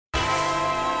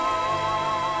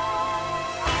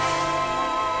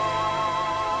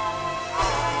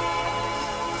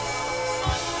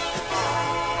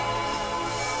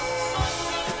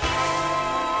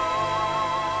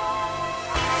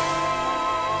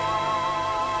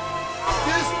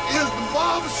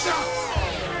Barbershop.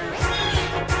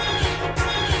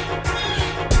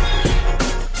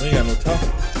 We ain't got no top.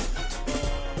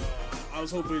 I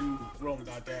was hoping Rome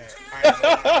got that.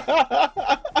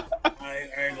 I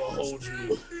ain't gonna hold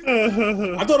you.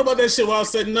 I thought about that shit while I was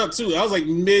setting up too. I was like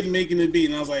mid making the beat,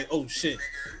 and I was like, "Oh shit,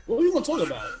 what are we gonna talk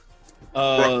about?"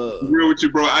 Bro, real with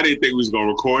you, bro. I didn't think we was gonna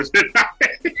record tonight.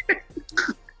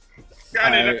 I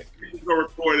didn't think we was gonna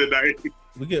record tonight.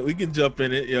 We can jump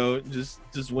in it, yo.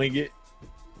 Just wing it.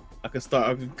 I can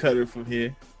cut it from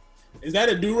here. Is that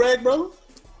a do-rag, bro?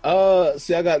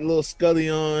 See, I got a little Scully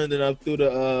on, then I threw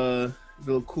the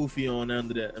little Koofy on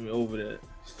under that. I mean, over that.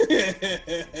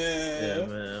 Yeah,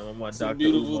 man. I'm my it's Dr. a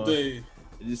beautiful Umar. day.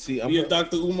 You see, I'm your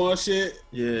Dr. Umar shit.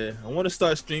 Yeah, I want to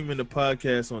start streaming the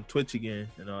podcast on Twitch again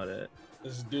and all that.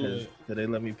 Let's do it. Cause they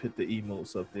let me put the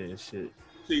emotes up there and shit.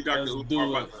 See, Dr. Umar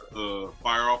about to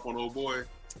fire off on old boy.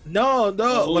 No.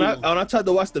 When I tried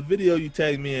to watch the video you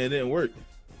tagged me in, it didn't work.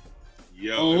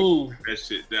 Yo, that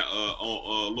shit. That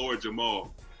on Lord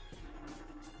Jamal.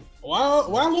 Why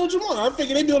Lord Jamal? I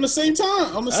figured they'd be on the same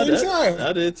time, on the same side.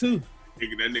 I did too.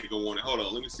 That nigga wanted. Hold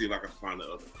on, let me see if I can find the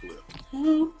other clip.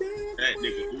 That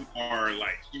nigga Umar,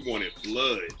 like, he wanted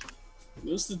blood.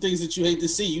 Those are the things that you hate to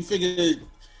see. You figured,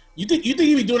 you think he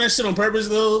be doing that shit on purpose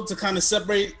though, to kind of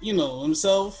separate,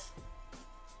 himself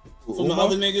from the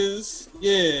other niggas.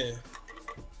 Yeah.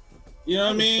 You know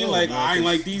what I mean? Like, I ain't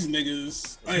like these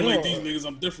niggas. I ain't like these niggas.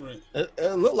 I'm different.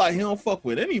 It look like he don't fuck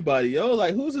with anybody, yo.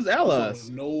 Like, who's his allies?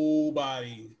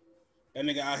 Nobody. That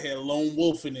nigga out here lone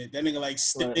wolfing it. That nigga like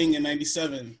Sting in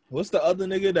 '97. What's the other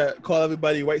nigga that call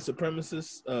everybody white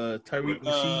supremacists? Tariq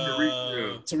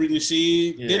Nasheed. Tariq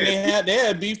Nasheed. Yeah. Then they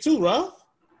had beef too, bro.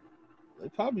 They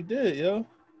probably did, yo.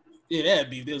 Yeah, they had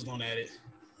beef. They was going at it.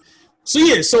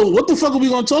 So what the fuck are we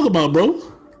gonna talk about, bro?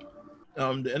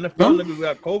 The NFL niggas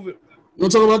got COVID. You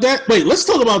want to talk about that? Wait, let's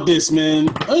talk about this, man.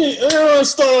 Let's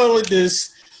start out with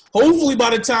this. Hopefully, by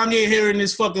the time you're hearing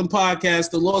this fucking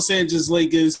podcast, the Los Angeles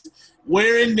Lakers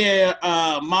wearing their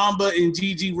Mamba and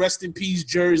Gigi rest in peace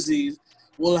jerseys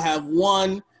will have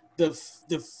won the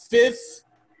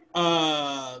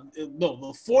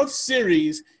fourth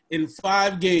series in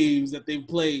 5 games that they've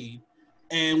played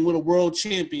and win a world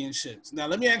championships. Now,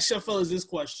 let me ask you fellas this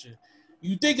question.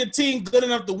 You think a team good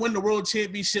enough to win the world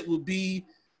championship would be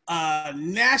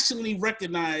nationally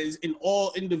recognized in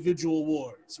all individual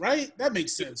awards, right? That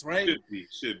makes sense, right?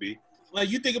 Should be. Like,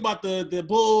 you think about the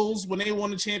Bulls, when they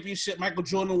won the championship, Michael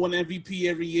Jordan won MVP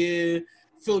every year,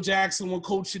 Phil Jackson won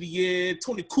Coach of the Year,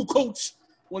 Tony Kukoc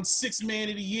won Sixth Man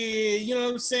of the Year, you know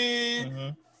what I'm saying? Mm-hmm.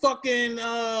 Fucking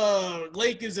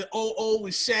Lakers at 0-0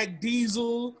 with Shaq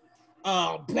Diesel,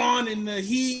 Bron in the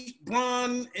Heat,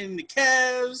 Bron in the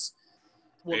Cavs.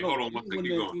 Well, hey, hold on one second.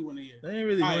 They ain't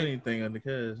really won anything on the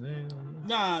Cavs.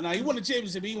 Nah, he won the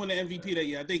championship. He won the MVP that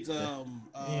year. I think the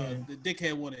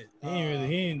dickhead won it. They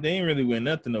ain't really win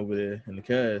nothing over there in the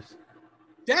Cavs.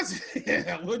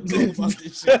 I wouldn't talk about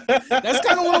this shit. That's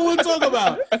kind of what I want to talk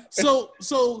about. So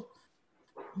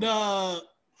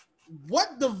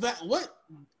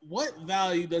what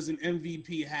value does an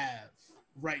MVP have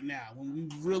right now when we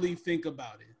really think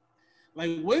about it?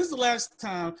 Like, when's the last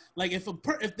time? Like, if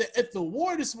the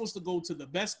award is supposed to go to the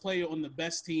best player on the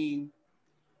best team,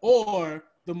 or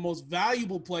the most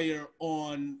valuable player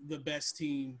on the best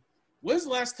team, when's the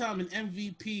last time an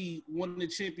MVP won the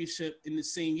championship in the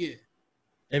same year?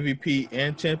 MVP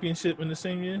and championship in the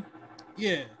same year?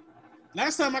 Yeah.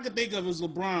 Last time I could think of is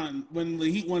LeBron when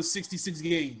the Heat won 66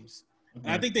 games. Mm-hmm.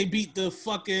 And I think they beat the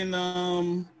fucking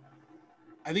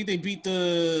that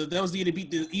was the year they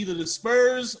beat either the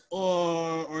Spurs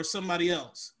or somebody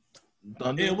else.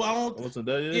 Thunder? Yeah, was it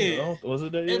that year? Yeah. Was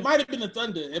it that year? It might have been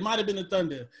the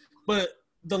Thunder. But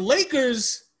the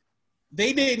Lakers,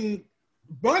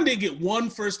 Bron didn't get one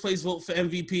first place vote for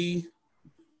MVP.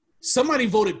 Somebody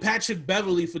voted Patrick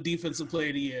Beverley for Defensive Player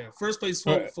of the Year. First place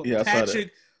vote for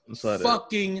Patrick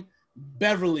fucking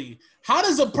Beverley. How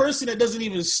does a person that doesn't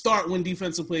even start win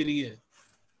Defensive Player of the Year?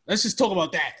 Let's just talk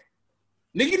about that.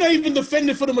 Nigga, you're not even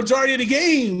defending for the majority of the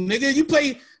game. Nigga, you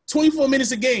play 24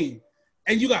 minutes a game,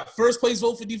 and you got first place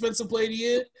vote for Defensive Player of the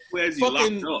Year. Where is he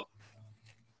locked up?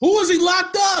 Who is he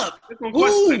locked up?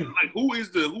 Who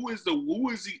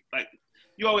is he? Like,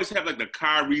 you always have like the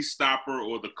Kyrie stopper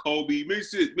or the Kobe. Maybe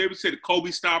say the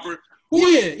Kobe stopper. Who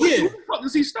the fuck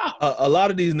does he stop? A lot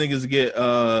of these niggas get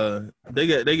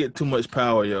too much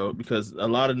power, yo, because a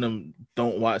lot of them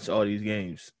don't watch all these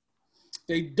games.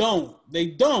 They don't.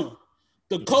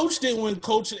 The coach didn't win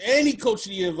any Coach of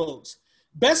the Year votes.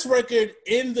 Best record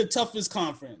in the toughest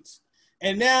conference.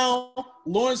 And now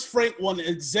Lawrence Frank won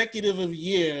Executive of the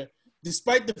Year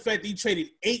despite the fact that he traded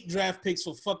 8 draft picks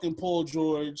for fucking Paul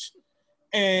George,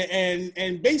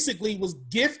 and basically was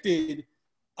gifted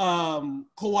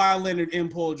Kawhi Leonard and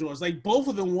Paul George. Like, both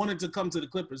of them wanted to come to the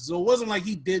Clippers. So it wasn't like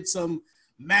he did some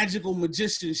magical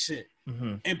magician shit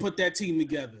and put that team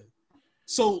together.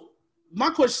 So my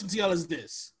question to y'all is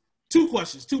this. 2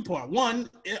 questions, 2-part. 1,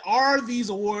 are these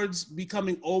awards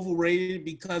becoming overrated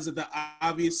because of the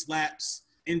obvious lapse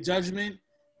in judgment?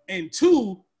 And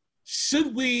 2,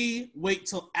 should we wait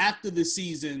till after the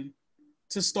season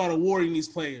to start awarding these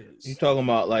players? You talking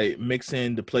about like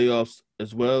mixing the playoffs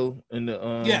as well in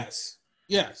the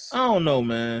Yes. I don't know,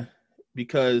 man,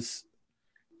 because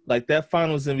like that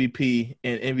Finals MVP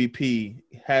and MVP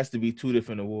has to be 2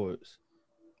 different awards.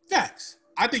 Facts.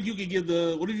 I think you could give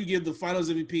what if you give the Finals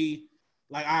MVP,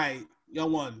 like, all right, y'all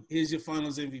won. Here's your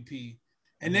Finals MVP.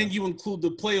 And then you include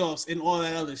the playoffs and all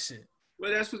that other shit.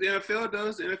 Well, that's what the NFL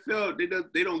does. The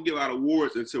NFL, they don't give out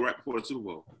awards until right before the Super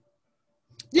Bowl.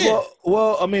 Yeah.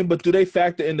 Well, I mean, but do they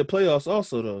factor in the playoffs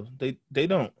also though? They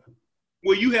don't.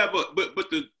 Well, you have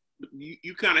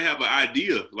you kind of have an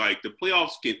idea. Like, the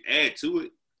playoffs can add to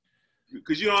it.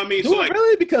 Because you know what I mean? Do it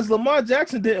really? Because Lamar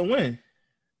Jackson didn't win.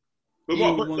 But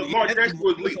Lamar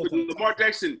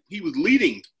Jackson, he was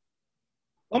leading.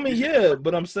 I mean, yeah,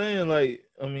 but I'm saying, like,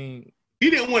 I mean, he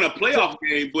didn't win a playoff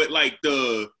game, but like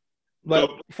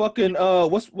fucking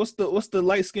what's the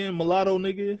light skinned mulatto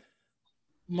nigga?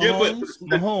 Mahomes.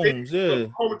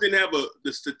 Mahomes didn't have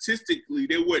statistically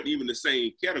they weren't even the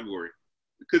same category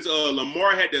because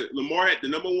Lamar had the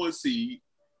number 1 seed.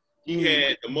 He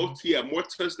had more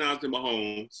touchdowns than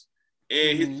Mahomes,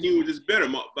 and his team was just better.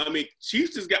 I mean,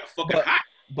 Chiefs just got fucking hot.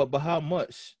 But how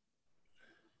much?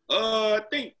 I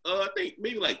think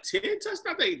maybe like 10 touchdowns.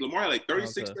 I think Lamar had like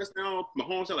 36 touchdowns.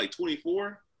 Mahomes had like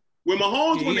 24. When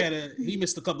Mahomes he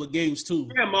missed a couple of games too.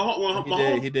 Yeah,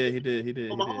 Mahomes. He did.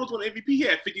 When Mahomes won MVP, he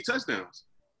had 50 touchdowns.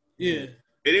 Yeah.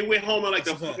 And they went home in like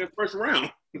the fucking first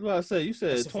round. That's what I said. You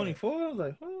said 24. I was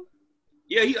like, huh?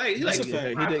 Yeah, he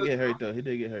did get hurt though. He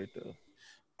did get hurt though.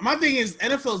 My thing is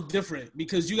NFL is different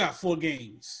because you got 4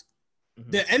 games.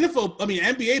 The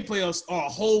NBA playoffs are a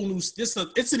whole new.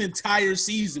 It's an entire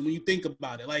season when you think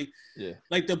about it. Like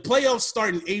the playoffs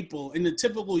start in April. In the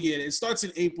typical year, it starts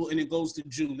in April and it goes to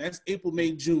June. That's April,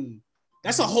 May, June.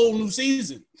 That's a whole new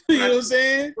season. You know what I'm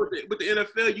saying? But the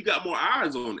NFL, you got more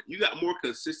eyes on it. You got more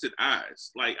consistent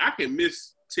eyes. Like, I can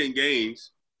miss 10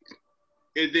 games,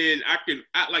 and then I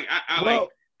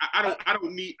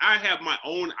have my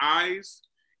own eyes.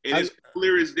 And it's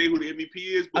clear as day who the MVP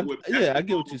is. But I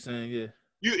get what you're saying.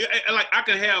 Yeah, I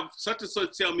can have such and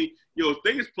such tell me, yo,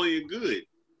 thing is playing good.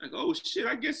 Like, oh shit,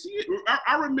 I guess he is.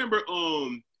 I remember,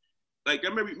 I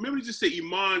remember you just say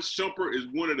Iman Shumpert is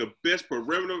one of the best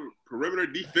perimeter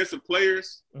defensive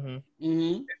players. And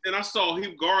I saw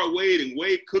him guard Wade, and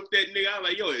Wade cooked that nigga. I was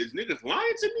like, yo, is niggas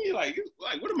lying to me? Like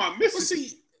what am I missing? Well,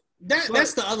 see,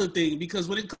 that's the other thing, because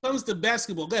when it comes to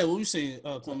basketball, go ahead, what were you saying,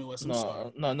 Kwame West?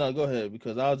 No, go ahead,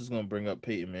 because I was just gonna bring up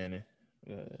Peyton Manning.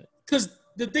 Because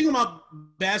the thing about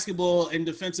basketball and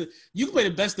defensive, you can play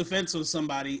the best defense on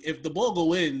somebody. If the ball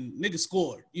go in, nigga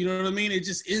scored. You know what I mean? It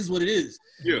just is what it is.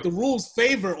 Yeah. The rules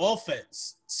favor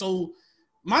offense. So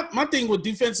my thing with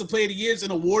defensive player of the years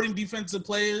and awarding defensive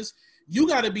players, you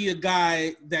got to be a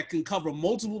guy that can cover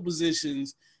multiple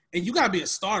positions. And you gotta be a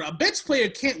starter. A bench player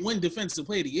can't win defensive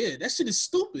player of the year. That shit is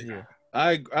stupid. Yeah,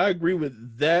 I agree with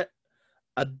that.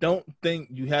 I don't think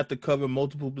you have to cover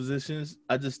multiple positions.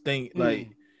 I just think like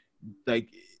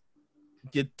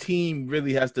your team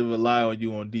really has to rely on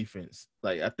you on defense.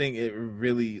 Like, I think it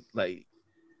really I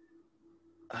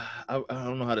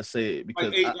don't know how to say it,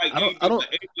 because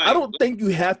I don't think you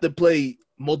have to play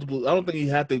multiple. I don't think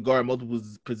you have to guard multiple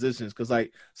positions, because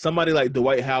like somebody like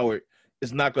Dwight Howard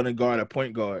is not going to guard a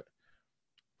point guard.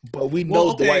 But we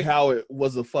know Dwight Howard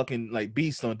was a fucking like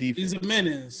beast on defense. He's a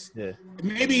menace. Yeah.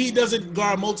 Maybe he doesn't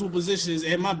guard multiple positions,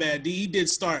 and my bad, he did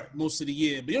start most of the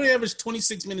year, but he only averaged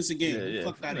 26 minutes a game. Yeah.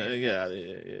 Fuck that.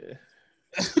 Yeah.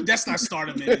 That's not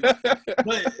starting minutes.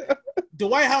 But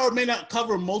Dwight Howard may not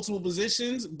cover multiple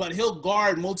positions, but he'll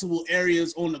guard multiple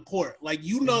areas on the court. Like,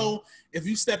 you know, if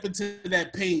you step into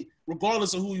that paint,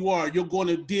 regardless of who you are, you're going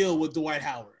to deal with Dwight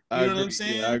Howard. You know what I'm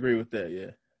saying? Yeah, I agree with that, yeah.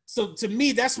 So to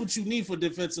me, that's what you need for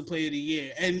Defensive Player of the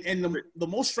Year. And the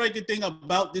most striking thing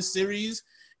about this series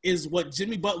is what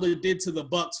Jimmy Butler did to the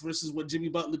Bucks versus what Jimmy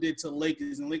Butler did to the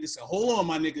Lakers. And Lakers said, hold on,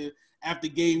 my nigga, after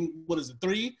game,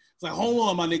 3? It's like, hold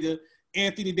on, my nigga,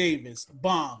 Anthony Davis,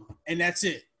 bomb. And that's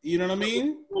it. You know what I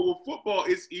mean? Well, with football,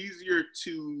 it's easier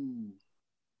to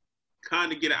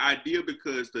kind of get an idea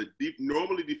because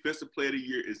normally Defensive Player of the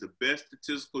Year is the best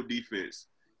statistical defense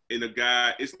in a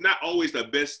guy. It's not always the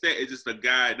best stat. It's just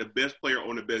the best player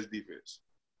on the best defense.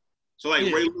 So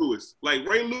like Ray Lewis. Like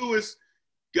Ray Lewis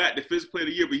got Defensive Player of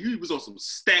the Year, but he was on some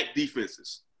stacked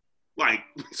defenses. Like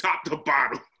top to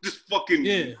bottom. Just fucking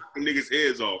niggas'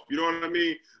 heads off. You know what I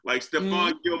mean? Like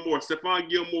Stephon Gilmore. Stephon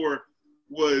Gilmore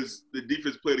was the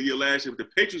Defensive Player of the Year last year, but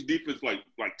the Patriots defense like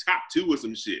top 2 or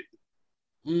some shit.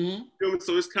 Mm-hmm.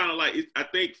 So it's kind of like I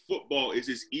think football is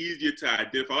just easier to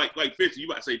identify. Like for instance, you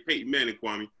about to say Peyton Manning,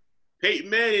 Kwame. Peyton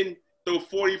Manning throw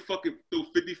 50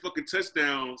 fucking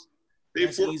touchdowns. They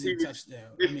 14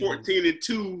 and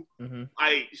 2. Mm-hmm.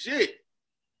 Like shit.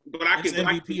 But that's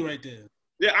MVP right there.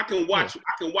 Yeah, I can watch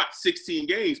 16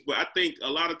 games, but I think a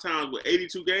lot of times with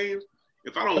 82 games,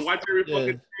 if I don't watch every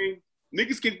fucking game,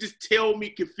 niggas can just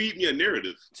can feed me a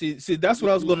narrative. See, that's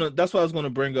what I was gonna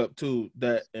bring up too.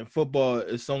 That in football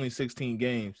it's only 16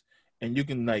 games, and you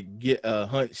can like get a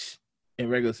hunch in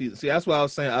regular season. See, that's why I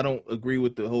was saying I don't agree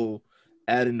with the whole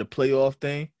adding the playoff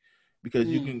thing, because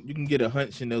you can get a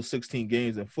hunch in those 16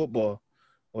 games in football,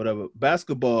 or whatever.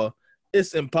 Basketball,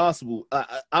 it's impossible.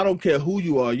 I don't care who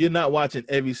you are, you're not watching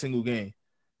every single game.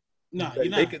 No, you're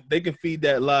not. They can feed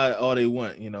that lie all they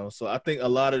want, you know. So I think a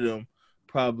lot of them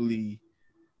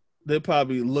they'll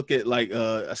probably look at like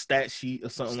a stat sheet or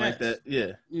something like that.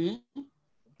 Yeah. Mm-hmm.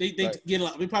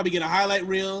 They probably get a highlight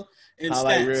reel and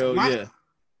stats.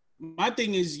 My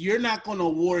thing is, you're not going to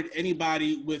award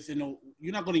anybody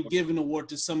you're not going to give an award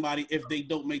to somebody if they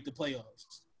don't make the playoffs.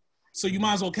 So you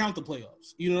might as well count the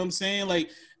playoffs. You know what I'm saying? Like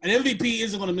an MVP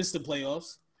isn't going to miss the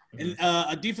playoffs, and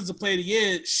a Defensive Player of the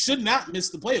Year should not miss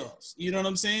the playoffs. You know what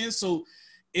I'm saying? So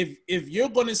if you're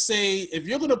going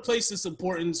to place this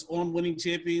importance on winning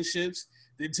championships,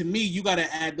 then to me you got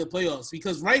to add the playoffs,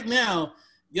 because right now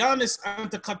Giannis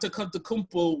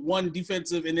Antetokounmpo won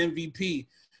defensive and MVP.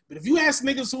 But if you ask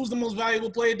niggas who's the most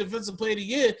valuable player, Defensive Player of the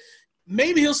Year,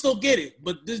 maybe he'll still get it.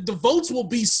 But the votes will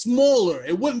be smaller.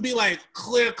 It wouldn't be like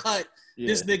clear cut. Yeah.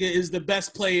 This nigga is the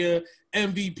best player,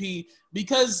 MVP.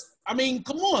 Because I mean,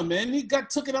 come on, man, he got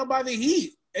taken out by the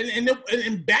Heat, and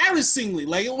embarrassingly,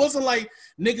 like it wasn't like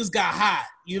niggas got hot.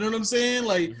 You know what I'm saying?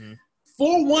 Like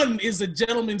 4-1 is a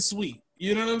gentleman's sweep.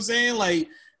 You know what I'm saying? Like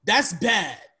that's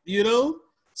bad. You know,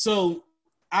 so.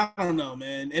 I don't know,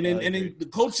 man. And then the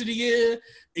Coach of the Year,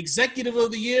 Executive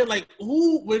of the Year, like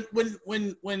who when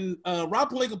Rob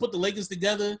Pelinka put the Lakers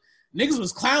together, niggas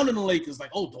was clowning the Lakers like,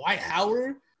 oh, Dwight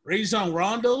Howard, Rajon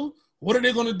Rondo, what are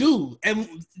they gonna do? And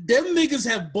them niggas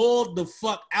have balled the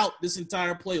fuck out this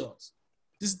entire playoffs.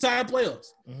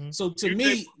 Mm-hmm. So to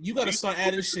me, you got to start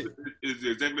adding shit. Is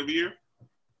the Executive of the Year?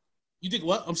 You think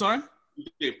what? I'm sorry. You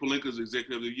think Pelinka's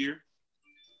Executive of the Year?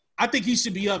 I think he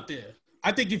should be up there.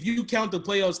 I think if you count the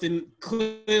playoffs, then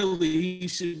clearly he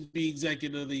should be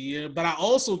Executive of the Year. But I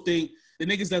also think the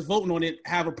niggas that's voting on it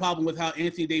have a problem with how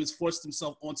Anthony Davis forced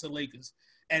himself onto the Lakers.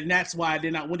 And that's why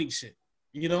they're not winning shit,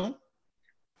 you know?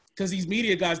 Because these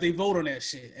media guys, they vote on that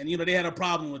shit. And, you know, they had a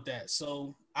problem with that.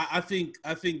 So I think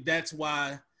that's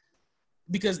why –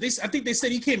 because I think they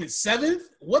said he came in 7th.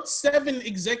 What 7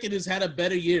 executives had a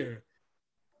better year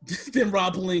than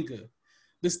Rob Pelinka?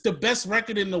 This the best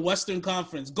record in the Western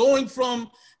Conference. Going from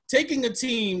taking a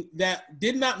team that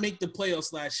did not make the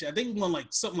playoffs last year, I think we won like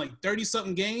something like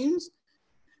 30-something games,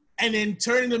 and then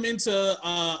turning them into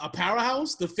a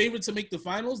powerhouse, the favorite to make the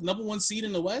finals, number 1 seed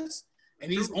in the West,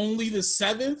 and he's only the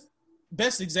 7th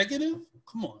best executive?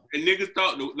 Come on. And niggas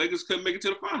thought the Lakers couldn't make it to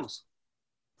the finals.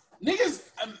 Niggas,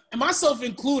 and myself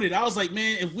included, I was like,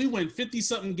 man, if we win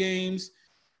 50-something games,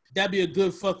 that'd be a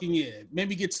good fucking year.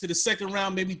 Maybe get to the second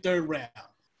round, maybe third round.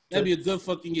 That'd be a good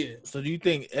fucking year. So do you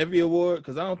think every award?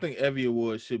 Because I don't think every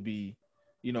award should be,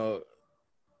 you know,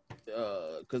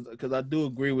 because I do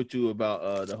agree with you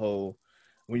about the whole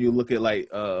when you look at like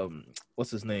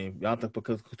what's his name,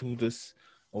 Antetokounmpo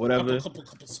or whatever.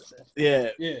 Yeah,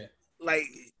 like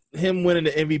him winning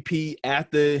the MVP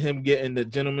after him getting the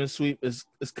gentleman's sweep is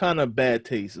kind of bad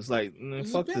taste. It's like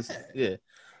fuck this, yeah.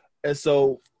 And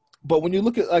so, but when you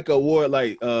look at like an award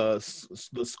like the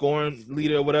scoring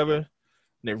leader or whatever.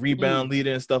 The rebound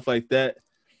leader and stuff like that.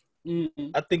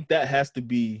 I think that has to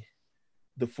be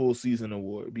the full season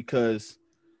award, because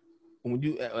when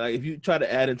you like, if you try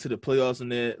to add into the playoffs in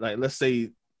there, like let's say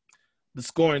the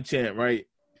scoring champ, right?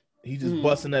 He just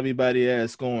busting everybody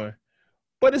ass scoring,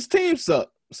 but his team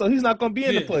suck, so he's not gonna be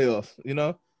in the playoffs. You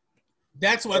know.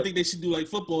 That's what I think they should do, like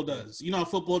football does. You know how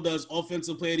football does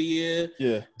Offensive Player of the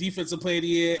Year, Defensive Player of the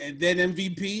Year, and then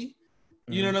MVP.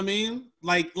 You know what I mean?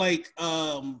 Like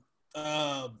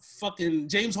fucking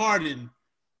James Harden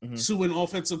to win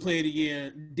Offensive Player of the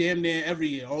Year damn near every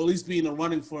year, or at least be in the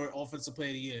running for Offensive Player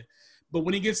of the Year. But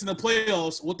when he gets in the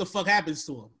playoffs, what the fuck happens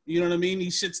to him? You know what I mean? He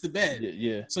shits the bed.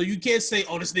 Yeah. So you can't say,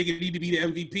 "Oh, this nigga need to be the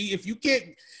MVP." If you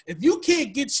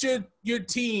can't get your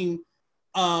team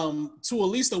to at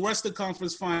least the Western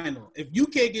Conference Final, if you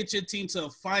can't get your team to a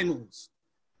finals,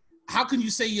 how can you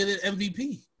say you're the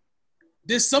MVP?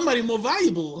 There's somebody more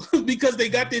valuable because they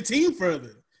got their team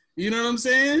further. You know what I'm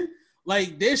saying?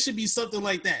 Like, there should be something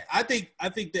like that. I think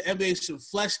the NBA should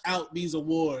flesh out these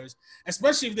awards,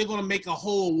 especially if they're going to make a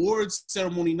whole awards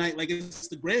ceremony night like it's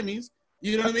the Grammys.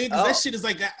 You know what I mean? Because that shit is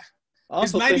like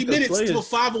it's 90 minutes to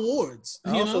 5 awards.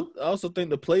 I also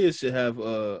think the players should have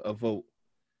a vote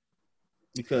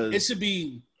because it should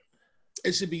be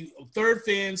third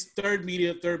fans, third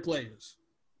media, third players.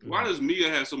 Why does media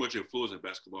have so much influence in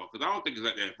basketball? Because I don't think it's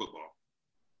like that in football.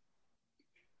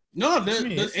 No,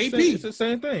 the AP. It's the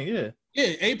same thing, yeah.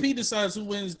 Yeah, AP decides who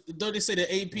wins. Don't they say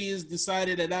the AP is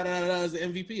decided that is the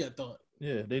MVP? I thought.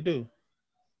 Yeah, they do.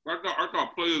 I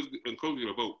thought players and coaches get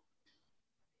a vote.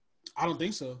 I don't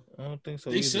think so. I don't think so.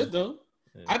 They should though.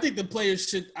 Yeah. I think the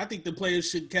players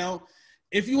should count.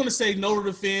 If you want to say no to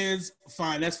the fans,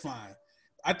 fine, that's fine.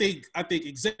 I think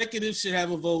executives should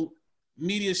have a vote,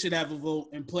 media should have a vote,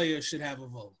 and players should have a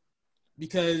vote.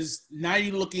 Because now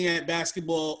you're looking at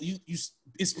basketball,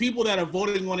 it's people that are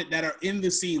voting on it that are in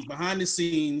the scenes, behind the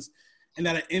scenes, and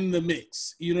that are in the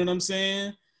mix. You know what I'm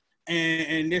saying?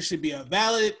 And there should be a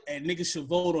ballot, and niggas should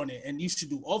vote on it. And you should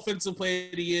do offensive player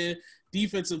of the year,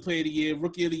 defensive player of the year,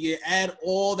 rookie of the year. Add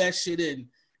all that shit in.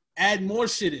 Add more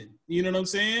shit in. You know what I'm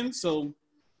saying? So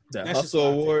that Hustle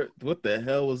Award, what the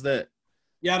hell was that?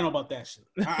 Yeah, I don't know about that shit.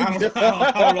 I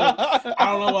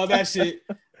don't know about that shit.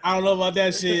 I don't know about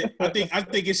that shit. I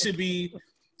think it should be.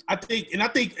 I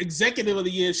think executive of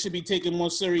the year should be taken more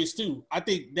serious too. I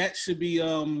think that should be.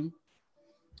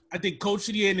 I think coach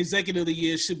of the year and executive of the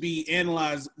year should be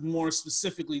analyzed more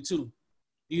specifically too.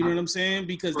 You know what I'm saying?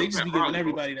 Because they just be giving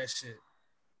everybody that shit.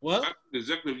 What? The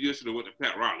executive of the year should have went to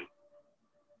Pat Riley.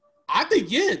 I think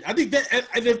that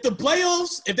and if the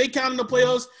playoffs, if they count in the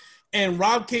playoffs, and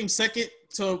Rob came second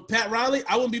to Pat Riley,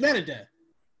 I wouldn't be mad at that.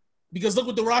 Because look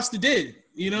what the roster did.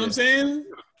 You know what I'm saying?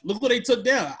 Look what they took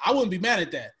down. I wouldn't be mad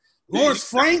at that. Lawrence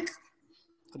Frank,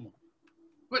 come on.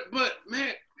 But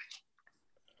man,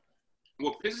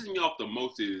 what pisses me off the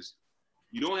most is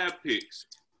you don't have picks.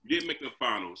 You didn't make the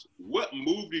finals. What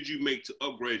move did you make to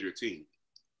upgrade your team?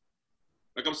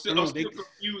 Like I'm still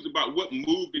confused about what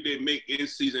move did they make in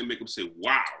season and make them say,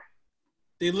 "Wow."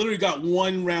 They literally got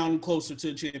one round closer to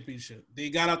the championship. They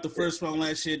got out the first round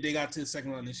last year. They got to the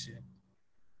second round this year.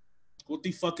 What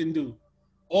they fucking do?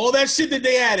 All that shit that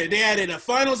they added a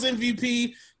finals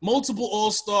MVP, multiple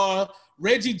All-Star,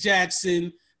 Reggie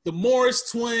Jackson, the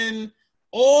Morris twin,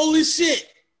 all this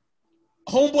shit.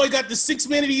 Homeboy got the 6th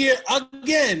man of the year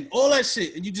again, all that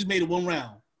shit, and you just made it one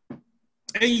round.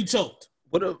 And you choked.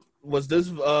 What was this?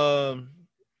 Because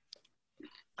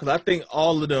I think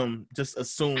all of them just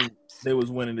assumed they was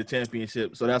winning the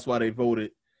championship, so that's why they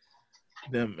voted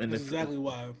them. That's exactly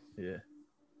why. Yeah.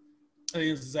 I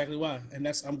think that's exactly why, and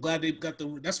I'm glad they got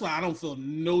the. That's why I don't feel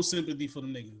no sympathy for the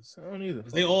niggas. I don't either.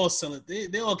 They all sell it.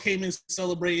 They all came in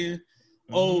celebrating.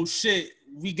 Mm-hmm. Oh shit,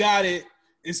 we got it.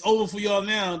 It's over for y'all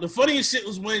now. The funniest shit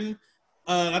was when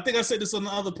I think I said this on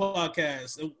the other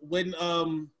podcast when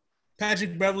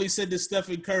Patrick Beverly said to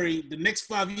Stephen Curry, "The next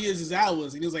 5 years is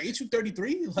ours," and he was like, "Ain't you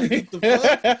 33?" Like what the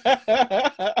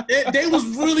fuck? they was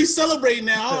really celebrating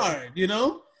that hard, you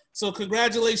know. So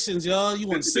congratulations, y'all! You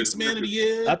won 6th man of the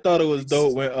year. I thought it was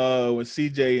dope when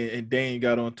CJ and Dane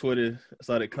got on Twitter,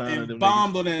 started clowning them.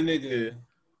 Bombed on that nigga.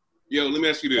 Yeah. Yo, let me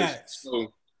ask you this: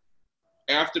 so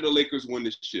after the Lakers win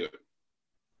this ship,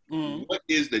 what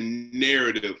is the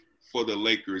narrative for the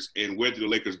Lakers, and where do the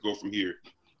Lakers go from here,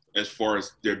 as far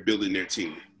as they're building their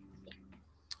team?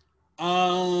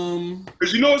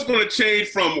 Because you know it's going to change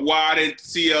from why I didn't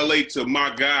see LA to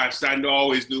my gosh, I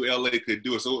always knew LA could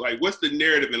do it. So like, what's the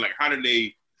narrative and like, how did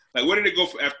they like? Where did they go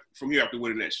from here after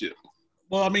winning that ship?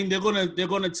 Well, I mean, they're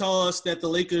gonna tell us that the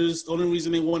Lakers, the only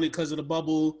reason they won it because of the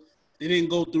bubble. They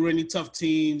didn't go through any tough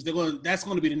teams. That's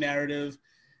going to be the narrative,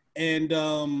 and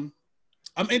I'm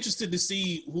interested to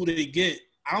see who they get.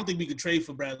 I don't think we could trade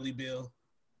for Bradley Beal.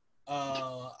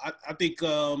 I think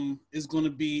it's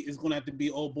gonna have to be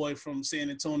old boy from San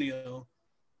Antonio.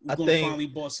 Who's gonna finally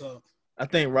boss up. I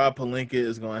think Rob Pelinka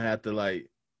is gonna have to like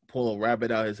pull a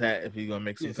rabbit out his hat if he's gonna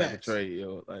make some type of trade,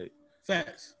 yo. Like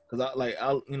facts. Because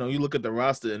you look at the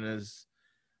roster and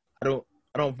I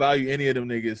don't value any of them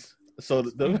niggas. So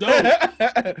the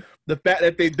fact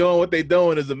that they doing what they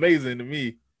doing is amazing to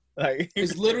me. Like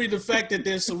it's literally the fact that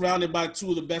they're surrounded by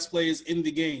two of the best players in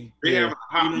the game. They have a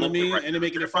hot, you know what I mean, and they're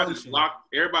making it function.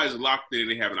 Everybody's locked in.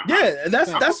 They having a hot and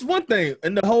that's one thing.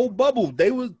 In the whole bubble,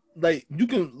 they was like, you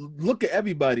can look at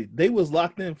everybody. They was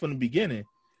locked in from the beginning.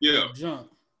 Yeah.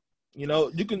 You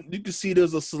know, you can see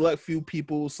there's a select few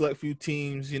people, select few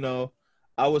teams. You know,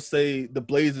 I would say the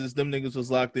Blazers, them niggas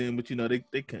was locked in, but you know they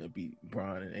couldn't beat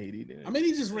Bron and AD. I mean,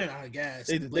 he just ran out of gas.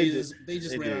 They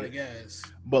just ran out of gas.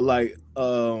 But like,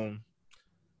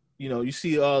 you know, you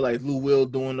see like Lou Will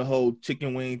doing the whole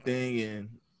chicken wing thing, and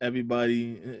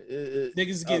everybody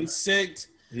niggas getting sick.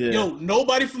 Yeah. Yo,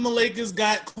 nobody from the Lakers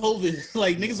got COVID.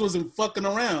 Like niggas wasn't fucking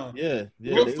around. Yeah,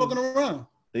 they were fucking around.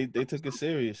 They took it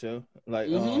serious, yo. Like,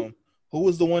 who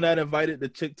was the one that invited the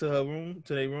chick to their room?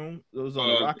 It was on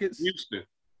the Rockets. Houston.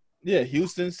 Yeah,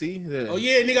 Houston. See. Yeah. Oh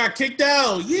yeah, and they got kicked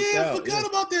out. Yeah, I forgot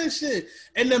about that shit.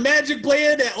 And the Magic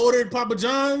player that ordered Papa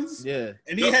John's. Yeah.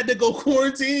 And he had to go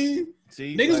quarantine.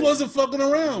 See, niggas wasn't fucking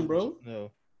around, bro.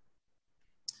 No.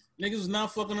 Niggas was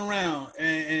not fucking around.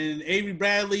 And Avery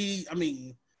Bradley, I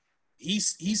mean, he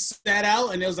sat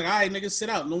out, and it was like, all right, niggas, sit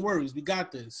out. No worries, we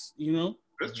got this. You know.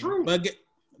 That's true. But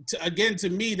again, to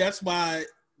me, that's why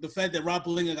the fact that Rob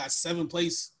Pelinka got 7th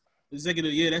place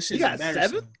executive year, that shit's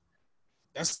embarrassing. 7th?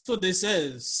 That's what they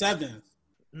said. 7th.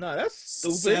 No, that's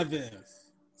stupid.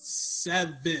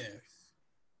 7th.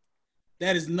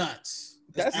 That is nuts.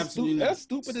 That's absolutely nuts. That's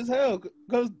stupid as hell.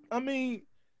 Because I mean,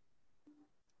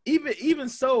 even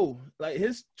so, like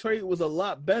his trade was a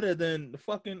lot better than the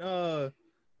fucking the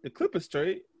Clippers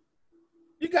trade.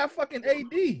 You got fucking AD.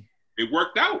 It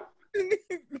worked out.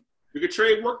 The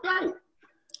trade worked out.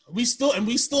 We still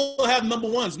have number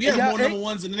ones. We have more number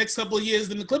ones in the next couple of years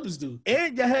than the Clippers do.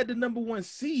 And you had the number 1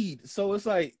 seed, so it's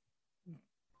like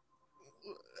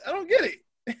I don't get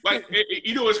it. Like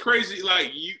you know, it's crazy.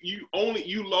 Like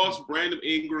you lost Brandon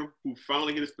Ingram, who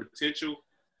finally hit his potential.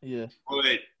 Yeah, but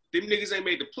them niggas ain't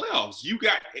made the playoffs. You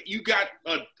got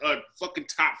a fucking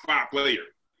top 5 player.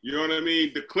 You know what I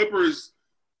mean? The Clippers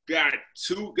got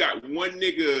one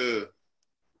nigga.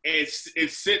 And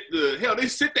sent they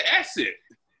sent the asset.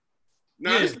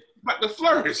 Now it's about to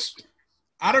flourish.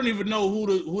 I don't even know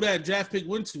who that draft pick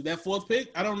went to. That 4th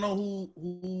pick, I don't know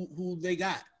who they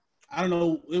got. I don't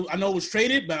know. I know it was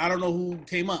traded, but I don't know who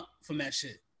came up from that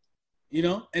shit. You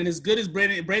know, and as good as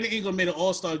Brandon Ingram made an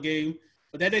All-Star game,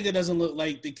 but that nigga doesn't look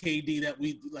like the KD that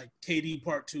we like. KD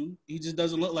Part 2. He just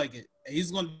doesn't look like it. And he's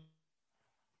gonna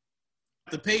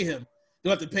have to pay him.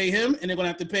 They'll have to pay him, and they're gonna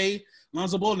have to pay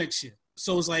Lonzo Ball next year.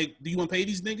 So it's like, do you want to pay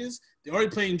these niggas? They're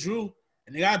already paying Drew,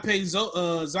 and they got to pay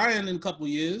Zion in a couple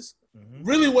years. Mm-hmm.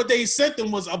 Really, what they sent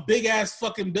them was a big-ass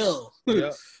fucking bill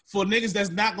for niggas that's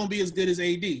not going to be as good as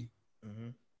AD. Mm-hmm.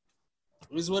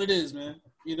 It is what it is, man.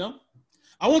 You know?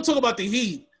 I want to talk about the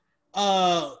Heat.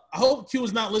 I hope Q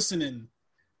is not listening.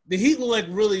 The Heat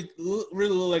really look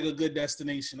like a good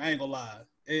destination. I ain't going to lie.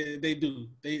 They do.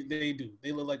 They do.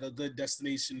 They look like a good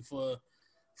destination for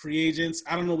free agents.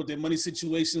 I don't know what their money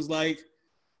situation is like,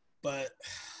 but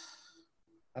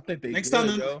I think they next time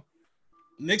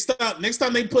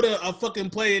they put a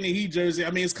fucking player in the Heat jersey, I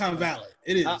mean, it's kind of valid.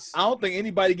 It is. I don't think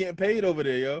anybody getting paid over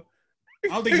there, yo.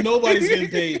 I don't think nobody's getting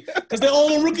paid because they're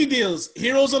all on rookie deals.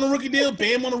 Heroes on a rookie deal,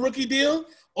 Bam on a rookie deal.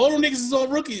 All them niggas is on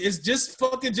rookie. It's just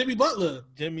fucking Jimmy Butler.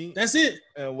 That's it.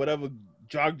 And whatever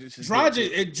Dragic is.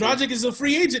 Dragic is a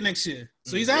free agent next year,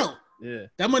 so he's out. Yeah,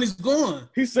 that money's gone.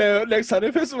 He said next time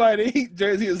they put somebody in the Heat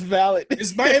jersey, it's valid.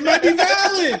 It might be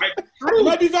valid. It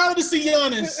might be valid to see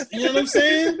Giannis. You know what I'm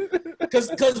saying?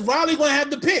 Because Riley gonna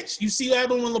have the pitch. You see what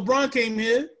happened when LeBron came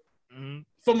here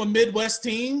from a Midwest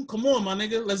team. Come on, my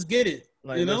nigga, let's get it.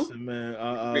 Like, you know, listen, man.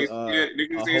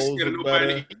 Niggas ain't scared of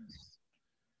nobody.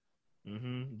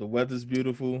 The weather's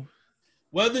beautiful.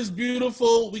 Weather's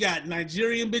beautiful. We got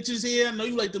Nigerian bitches here. I know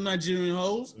you like the Nigerian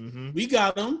hoes. We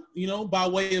got them, you know, by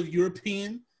way of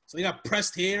European. So they got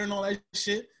pressed hair and all that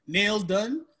shit. Nails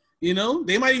done. You know,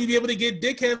 they might even be able to get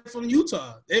dickhead from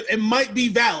Utah. It might be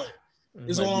valid.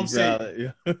 Is all I'm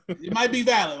saying. Yeah. It might be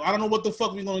valid. I don't know what the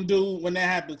fuck we're gonna do when that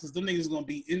happens because the niggas gonna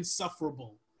be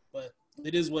insufferable. But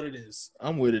it is what it is.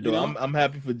 I'm with it though. You know? I'm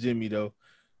happy for Jimmy though,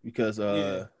 because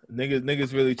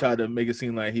niggas really tried to make it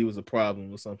seem like he was a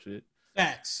problem or some shit.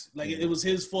 Facts. Like it was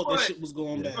his fault that shit was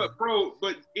going bad.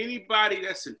 But anybody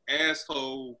that's an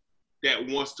asshole that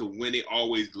wants to win, they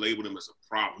always label them as a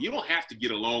problem. You don't have to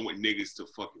get along with niggas to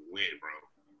fucking win, bro.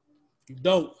 You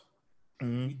don't.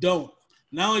 You don't.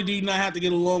 Not only do you not have to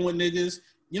get along with niggas,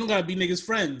 you don't gotta be niggas'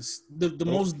 friends. The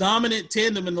most dominant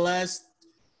tandem in the last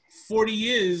 40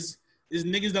 years is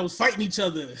niggas that was fighting each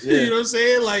other. Yeah. You know what I'm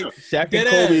saying? Like Shaq and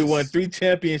Kobe won 3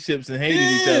 championships and hated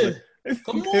each other.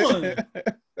 Come on.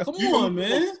 Come on,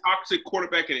 man. Toxic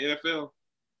quarterback in the NFL.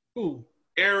 Who?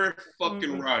 Aaron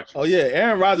fucking Rodgers. Oh yeah,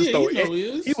 Aaron Rodgers. Yeah,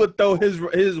 he would throw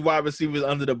his wide receivers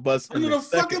under the bus. Under the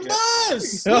fucking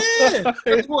bus. Yeah.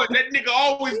 Guess what? That nigga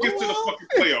always gets to the fucking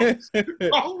playoffs.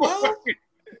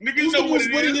 Niggas know what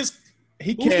it is.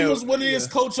 Who was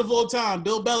winningest coach of all time?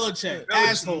 Bill Belichick.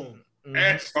 Asshole.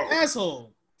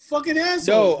 Asshole. Fucking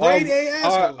asshole. Grade A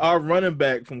asshole. Our running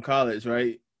back from college,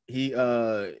 right? He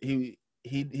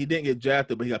didn't get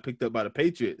drafted, but he got picked up by the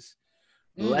Patriots.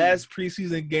 Last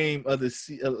preseason game of the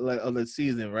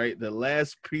season, right? The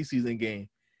last preseason game,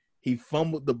 he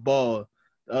fumbled the ball.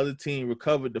 The other team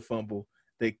recovered the fumble.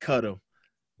 They cut him.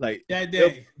 Like that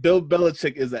day, Bill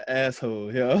Belichick is an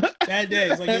asshole, yo. That day,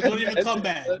 it's like, don't even come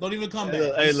back. Don't even come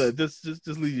back. Hey, look, just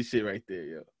leave your shit right there,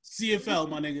 yo. CFL,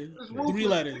 my nigga. 3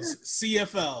 letters.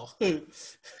 CFL.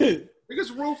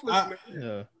 Niggas ruthless, man.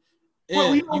 Yeah.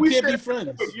 Yeah, you can't be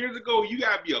friends. Years ago, you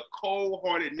gotta be a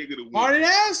cold-hearted nigga to win. Hearted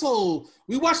asshole.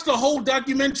 We watched the whole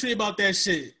documentary about that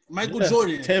shit. Michael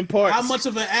Jordan. 10 parts. How much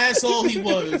of an asshole he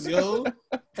was, yo.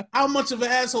 How much of an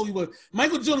asshole he was.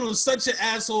 Michael Jordan was such an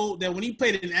asshole that when he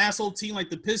played an asshole team like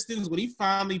the Pistons, when he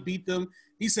finally beat them,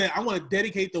 he said, I want to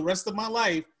dedicate the rest of my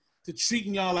life to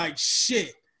treating y'all like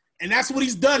shit. And that's what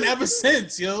he's done ever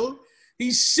since, yo.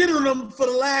 He shit on them for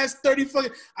the last 30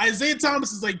 fucking. Isaiah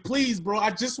Thomas is like, please, bro, I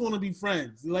just want to be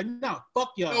friends. He's like, nah,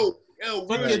 fuck y'all.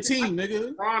 Fuck your team,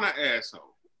 nigga. LeBron an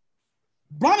asshole.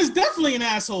 LeBron is definitely an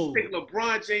asshole. I think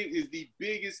LeBron James is the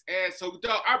biggest asshole.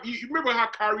 Dog, you remember how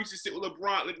Kyrie used to sit with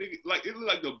LeBron? Like it looked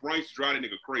like LeBron used to drive that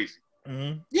nigga crazy.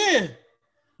 Mm-hmm. Yeah.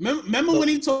 Remember when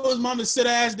he told his mom to sit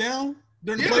her ass down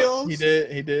during the playoffs?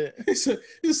 He did. He said,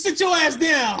 sit your ass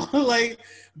down. Like,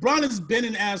 Bron has been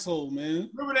an asshole, man.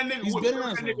 Remember that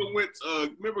nigga went,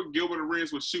 remember Gilbert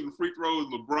Arenas was shooting free throws?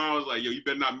 LeBron was like, yo, you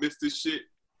better not miss this shit.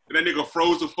 And that nigga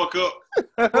froze the fuck up.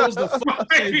 Froze the fuck up.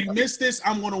 If you miss this,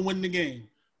 I'm going to win the game.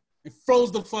 It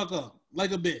froze the fuck up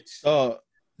like a bitch.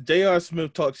 J.R.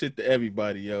 Smith talks shit to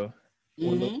everybody, yo.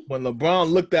 Mm-hmm. When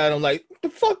LeBron looked at him like, what the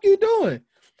fuck you doing?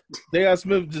 J.R.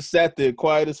 Smith just sat there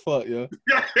quiet as fuck, yo.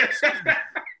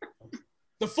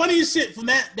 The funniest shit from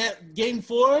that game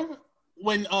 4,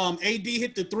 when AD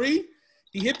hit the 3,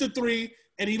 he hit the 3,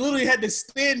 and he literally had to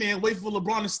stand there and wait for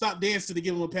LeBron to stop dancing to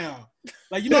give him a pound.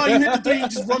 Like, you know how you hit the 3, you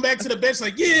just run back to the bench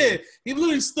like, yeah. He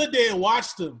literally stood there and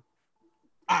watched him.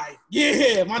 All right,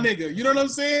 yeah, my nigga. You know what I'm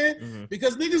saying? Mm-hmm.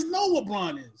 Because niggas know what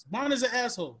Bron is. Bron is an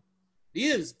asshole. He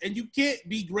is. And you can't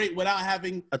be great without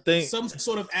having some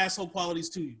sort of asshole qualities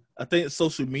to you. I think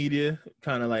social media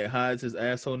kind of like hides his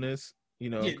assholeness, you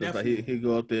know, because like he'll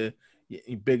go up there,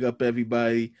 he big up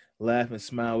everybody, laugh and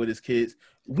smile with his kids.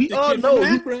 We all know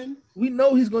we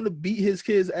know he's going to beat his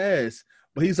kid's ass,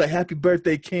 but he's like, happy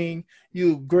birthday, King.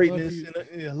 You greatness.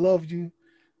 I love you.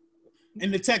 In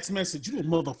the text message, you a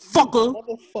motherfucker.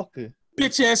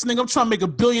 Bitch ass nigga, I'm trying to make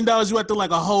 $1 billion. You acting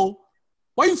like a hoe.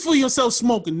 Why you feel yourself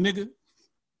smoking, nigga?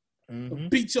 Mm-hmm.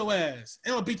 Beat your ass.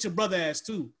 And I'll beat your brother ass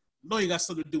too. No, you got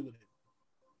something to do with it.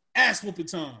 Ass whooping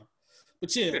time.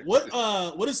 But yeah,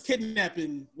 what is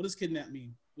kidnapping? What does kidnap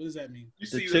mean? What does that mean?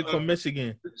 The chick from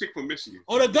Michigan. The chick from Michigan.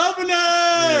 Oh, the governor!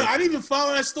 Yeah. I didn't even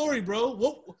follow that story, bro.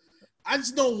 What? I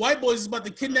just know white boys is about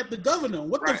to kidnap the governor.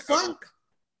 What the fuck?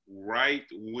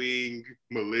 Right-wing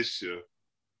militia,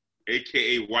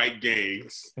 a.k.a. white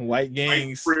gangs. White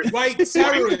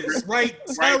terrorists. White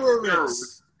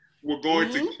terrorists. We're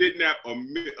going to kidnap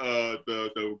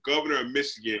the governor of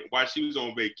Michigan while she was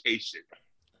on vacation.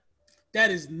 That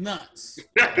is nuts.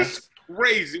 That is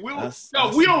crazy. We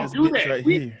don't do that.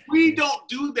 Right we don't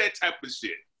do that type of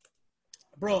shit.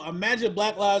 Bro, imagine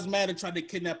Black Lives Matter tried to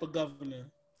kidnap a governor.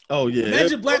 Oh, yeah.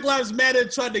 Imagine Black Lives Matter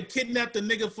tried to kidnap the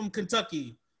nigga from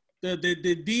Kentucky. The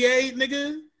DA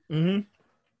nigga. Mm-hmm.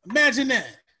 Imagine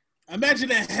that. Imagine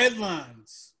the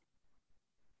headlines.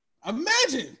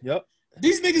 Imagine. Yep.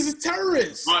 These niggas is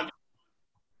terrorists.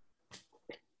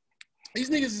 These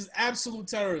niggas is absolute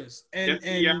terrorists. And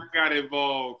FBI got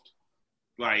involved.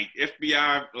 Like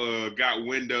FBI got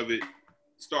wind of it,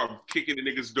 started kicking the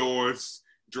niggas' doors,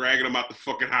 dragging them out the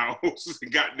fucking house,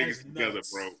 and got niggas together,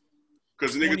 bro.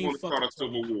 Because niggas want to start a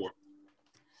civil war.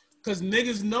 Because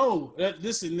niggas know that,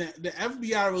 listen, the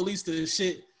FBI released the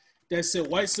shit that said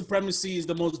white supremacy is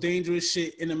the most dangerous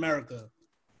shit in America.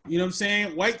 You know what I'm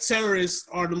saying? White terrorists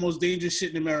are the most dangerous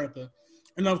shit in America.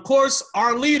 And of course,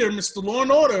 our leader, Mr. Law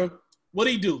and Order,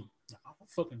 what'd he do?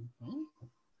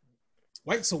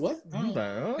 White, so what?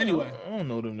 Anyway. I don't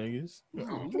know them niggas. I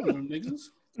don't know them niggas.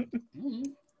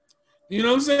 You know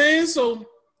what I'm saying? So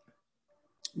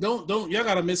don't y'all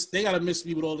they gotta miss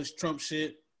me with all this Trump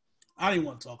shit. I didn't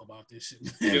want to talk about this shit,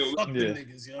 man. Fuck the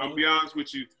niggas, yo. I'll be honest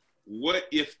with you. what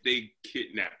if they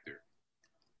kidnapped her?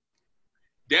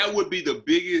 That would be the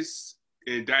biggest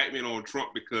indictment on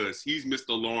Trump because he's Mr.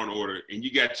 Law and Order, and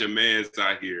you got your mans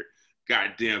out here,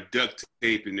 goddamn duct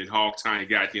taping and hog tying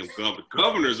goddamn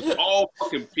governors of all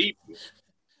fucking people.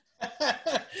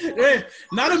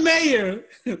 Not a mayor,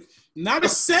 not a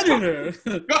senator.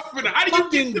 Governor, how do you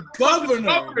fucking governor?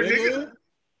 Nigga.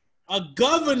 A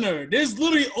governor. There's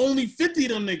literally only 50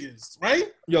 of them niggas, right?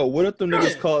 Yo, what if them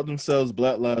niggas called themselves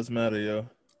Black Lives Matter, yo?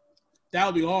 That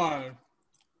would be hard.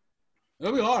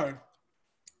 That would be hard.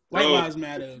 White Lives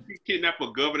Matter. If you kidnap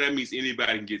a governor, that means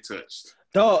anybody can get touched.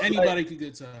 Dog, anybody can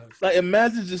get touched. Like,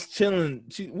 imagine just chilling.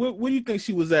 Where do you think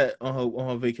she was at on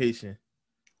her vacation?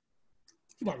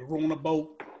 She probably rowing a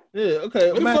boat. Yeah,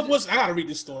 okay. What the fuck was? I gotta read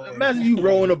this story. Imagine you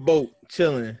rowing a boat,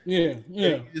 chilling. Yeah.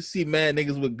 You just see mad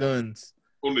niggas with guns.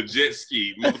 On the jet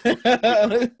ski,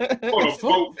 motherfucker. On a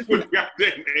boat with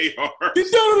goddamn AR.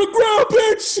 Get down on the ground,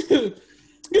 bitch!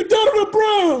 Get down on the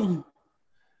ground!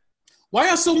 Why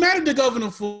y'all so mad at the governor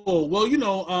for? Well, you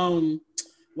know,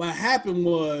 what happened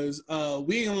was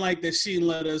we didn't like that she didn't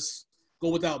let us go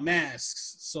without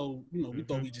masks. So, you know, we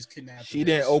thought we just kidnapped her. She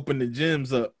didn't open the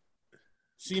gyms up.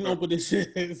 She didn't open the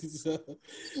gyms up.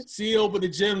 She opened the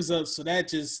gyms up, so that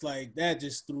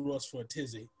just threw us for a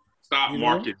tizzy. Stock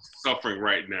market suffering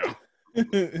right now.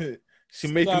 She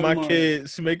making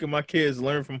my kids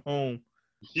learn from home.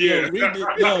 Yeah.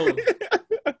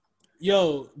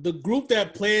 Yo, the group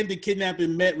that planned the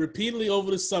kidnapping met repeatedly over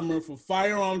the summer for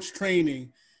firearms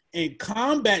training and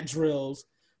combat drills,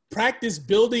 practiced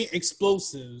building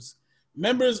explosives.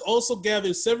 Members also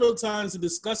gathered several times to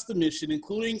discuss the mission,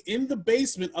 including in the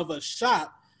basement of a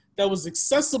shop that was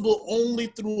accessible only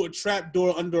through a trap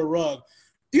door under a rug.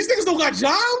 These niggas don't got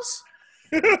jobs?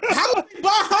 How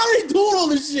are they doing all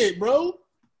this shit, bro?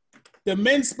 The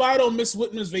men spied on Miss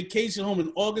Whitman's vacation home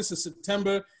in August and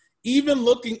September, even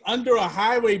looking under a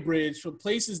highway bridge for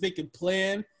places they could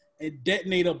plan and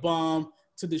detonate a bomb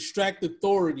to distract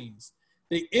authorities.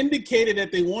 They indicated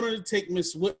that they wanted to take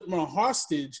Miss Whitmer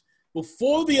hostage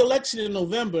before the election in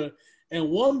November, and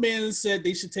one man said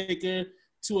they should take her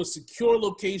to a secure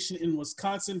location in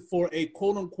Wisconsin for a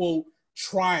quote-unquote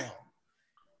trial.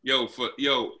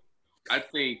 I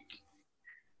think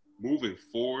moving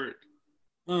forward,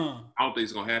 I don't think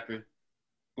it's gonna happen,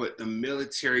 but the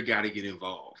military got to get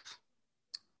involved.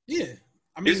 Yeah,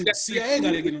 I mean, the CIA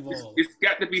got to get involved. It's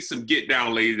got to be some get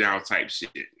down, lay down type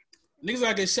shit. Niggas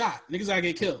gotta get shot. Niggas gotta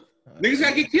get killed. Niggas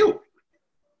gotta get killed.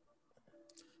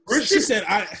 She said,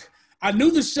 I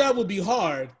knew the job would be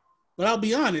hard, but I'll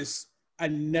be honest, I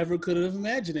never could have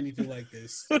imagined anything like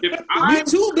this. Me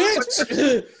too,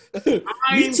 bitch.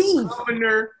 Me too.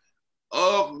 Governor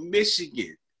of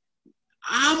Michigan.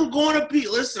 I'm gonna be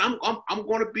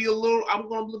gonna be a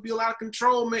lot of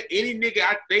control, man. Any nigga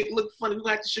I think look funny, we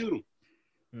gonna have to shoot him.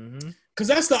 Mm-hmm. Cause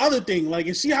that's the other thing. Like,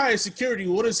 if she hires security,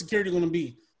 what is security gonna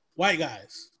be? White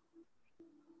guys.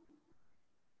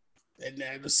 And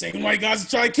the same white guys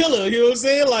try to kill her. You know what I'm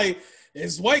saying? Like,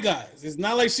 it's white guys. It's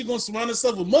not like she's gonna surround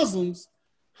herself with Muslims.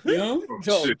 You know?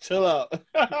 Yo, chill out. She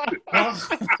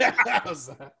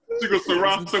gonna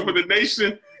surround herself with the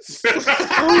nation.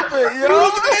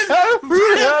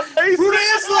 Fruit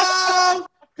Islam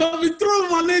coming through,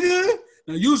 my nigga.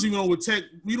 Now, usually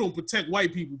we don't protect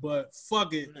white people, but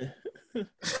fuck it.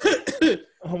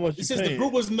 How much you paying? The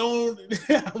group was known.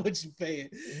 How much you paying?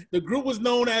 The group was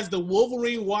known as the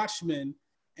Wolverine Watchmen,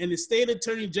 and the state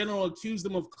attorney general accused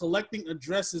them of collecting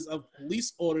addresses of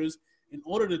police orders in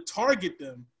order to target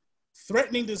them,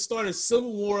 threatening to start a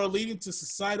civil war leading to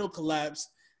societal collapse,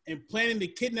 and planning to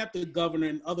kidnap the governor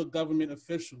and other government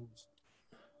officials.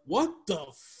 What the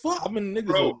fuck? How many niggas?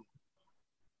 Bro.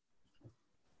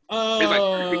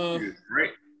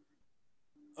 Right?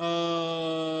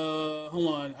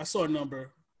 Hold on. I saw a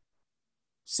number.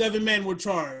 7 men were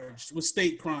charged with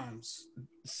state crimes.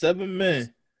 7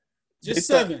 men. Just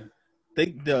 7.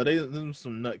 They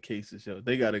some nut cases, yo.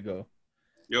 They gotta go.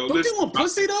 Yo, don't they want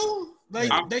pussy though? Like,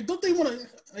 don't they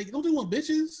want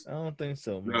bitches? I don't think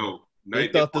so, man. No. They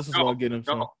thought this was gonna get him.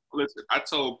 No, listen, I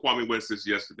told Kwame West this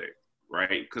yesterday,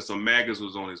 right? Because some MAGAs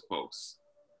was on his post.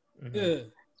 Mm-hmm. Yeah.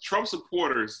 Trump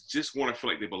supporters just want to feel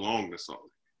like they belong to something.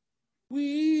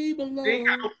 We belong. They ain't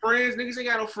got no friends. Niggas ain't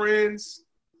got no friends.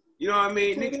 You know what I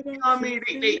mean? Niggas, you know what I mean?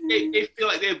 They feel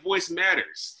like their voice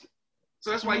matters. So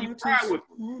that's why you cry with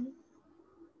them.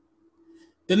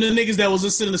 Then the niggas that was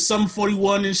listening to Sum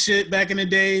 41 and shit back in the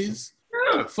days.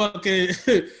 Yeah.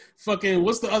 Fucking,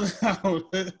 what's the other?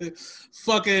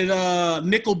 Fucking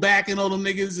Nickelback and all them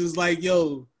niggas is like,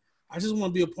 yo, I just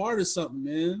want to be a part of something,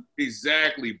 man.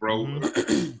 Exactly, bro.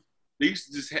 Mm-hmm. They used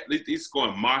to just they used to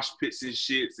go in mosh pits and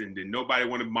shits, and then nobody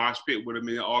wanted mosh pit with them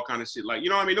and all kind of shit. Like, you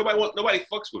know what I mean? Nobody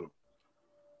fucks with them.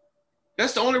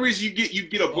 That's the only reason you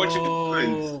get a bunch of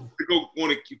guns to go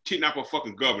want to kidnap a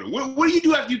fucking governor. What do you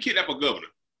do after you kidnap a governor?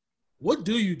 What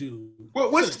do you do?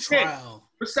 What's the trial?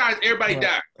 Besides everybody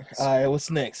died. All right, what's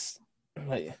next?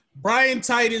 Brian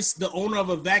Titus, the owner of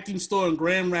a vacuum store in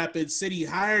Grand Rapids, said he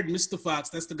hired Mr. Fox,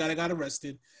 that's the guy that got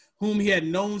arrested, whom he had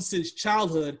known since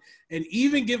childhood, and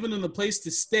even given him a place to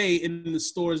stay in the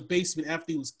store's basement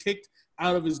after he was kicked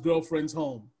out of his girlfriend's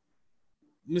home.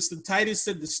 Mr. Titus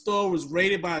said the store was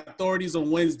raided by authorities on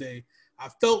Wednesday. I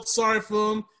felt sorry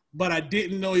for him, but I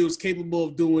didn't know he was capable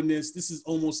of doing this. This is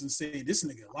almost insane. This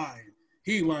nigga lying.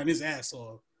 He lying his ass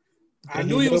off. I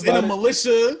knew he was in a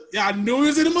militia. Yeah, I knew he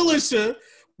was in a militia,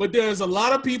 but there's a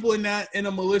lot of people in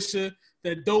a militia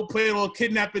that don't plan on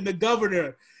kidnapping the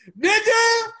governor.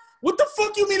 Nigga, what the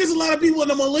fuck you mean there's a lot of people in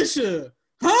the militia?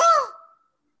 Huh?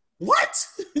 What?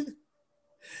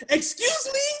 Excuse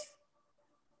me?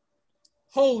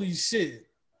 Holy shit.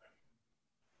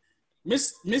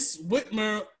 Miss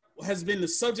Whitmer has been the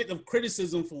subject of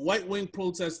criticism from right-wing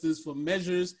protesters for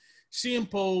measures she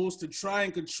imposed to try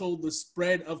and control the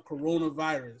spread of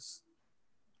coronavirus.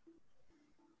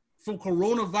 From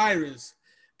coronavirus.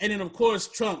 And then, of course,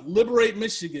 Trump, liberate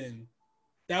Michigan.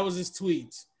 That was his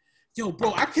tweet. Yo,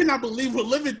 bro, I cannot believe we're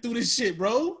living through this shit,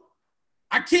 bro.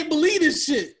 I can't believe this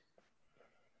shit.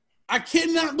 I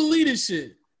cannot believe this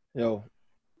shit. Yo,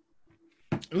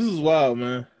 this is wild,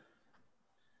 man.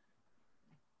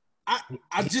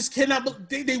 I just cannot.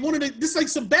 They wanted it. This is like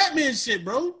some Batman shit,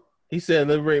 bro. He said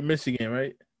liberate Michigan,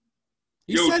 right?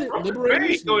 He said it. Liberate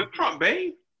Michigan. So it's Trump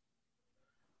bang.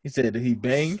 He said that he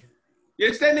bang. Yeah,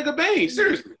 it's that nigga Bane.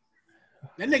 Seriously.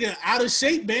 That nigga out of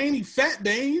shape Bane. He fat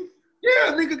Bane.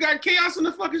 Yeah, nigga got chaos in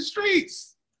the fucking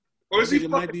streets. Or is he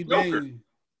might be Bane?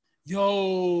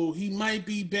 Yo, he might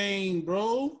be Bane,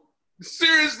 bro.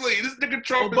 Seriously, this nigga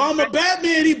Trump. Obama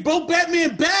Batman. He broke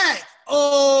Batman back.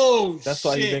 Oh, that's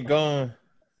why he been gone.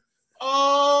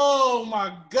 Oh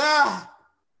my God.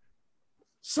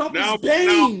 Trump is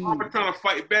Bane. Now I'm trying to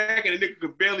fight back, and the nigga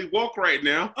can barely walk right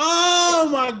now. Oh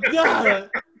my God.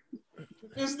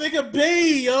 This nigga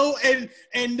Bane, yo,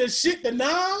 and the shit, the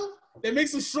now that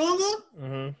makes him stronger.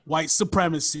 Mm-hmm. White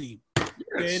supremacy. Yes.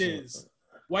 There it is.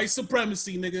 White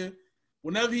supremacy, nigga.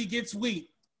 Whenever he gets weak,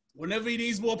 whenever he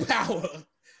needs more power,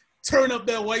 turn up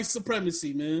that white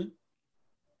supremacy, man.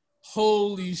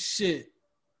 Holy shit.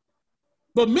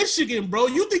 But Michigan, bro,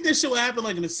 you think this shit would happen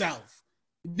like in the South?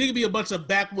 You think it'd be a bunch of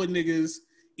backwood niggas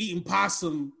eating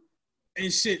possum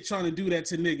and shit trying to do that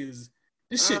to niggas?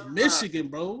 This shit Michigan,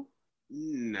 bro.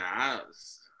 Nah.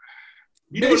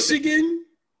 Michigan?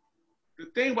 The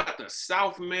thing about the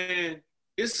South, man,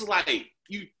 it's like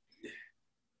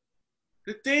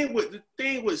the thing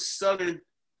with Southern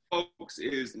folks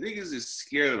is niggas is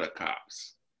scared of the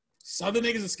cops. Southern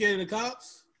niggas are scared of the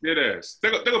cops? It is.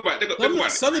 Think about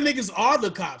it. Southern niggas are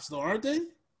the cops, though, aren't they?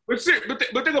 But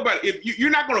think about it. If you're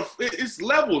not gonna, it's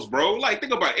levels, bro. Like,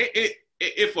 think about it.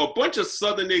 If a bunch of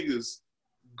Southern niggas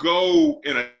go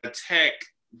and attack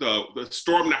the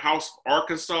storm the house of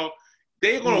Arkansas,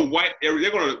 they're gonna wipe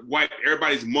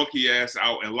everybody's monkey ass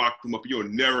out and lock them up. You'll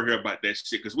never hear about that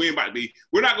shit because we're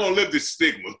not gonna live this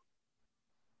stigma.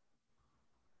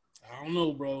 I don't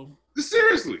know, bro.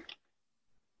 Seriously.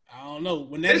 I don't know.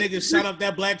 When that nigga shot up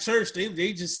that black church, they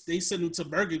sent him to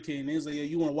Burger King. They was like, "Yo,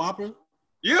 you want a Whopper?"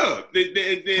 Yeah. After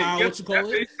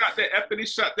they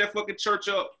shot that fucking church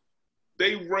up,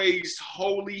 they raised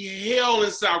holy hell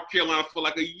in South Carolina for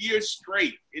like a year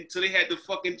straight until they had to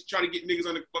fucking try to get niggas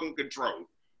under fucking control.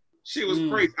 Shit was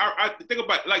crazy. I think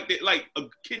about it, like a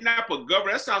kidnap a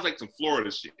governor. That sounds like some Florida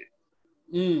shit.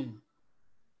 You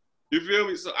feel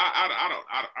me? So I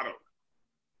don't.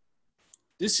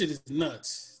 This shit is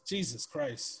nuts. Jesus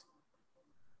Christ.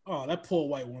 Oh, that poor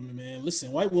white woman, man.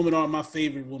 Listen, white women aren't my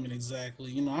favorite woman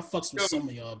exactly. You know, I fucks with some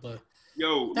of y'all, but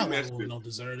that white woman don't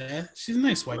deserve that. She's a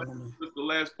nice white woman. This is the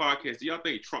last podcast. Do y'all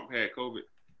think Trump had COVID?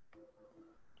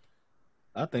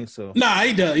 I think so. Nah,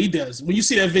 he does. He does. When you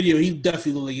see that video, he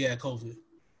definitely look like he had COVID.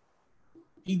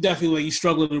 He definitely like he's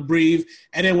struggling to breathe.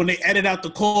 And then when they edit out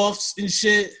the coughs and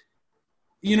shit,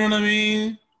 you know what I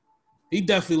mean? He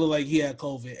definitely looked like he had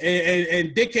COVID.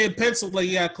 And Dickhead Pence looked like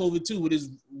he had COVID too with his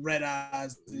red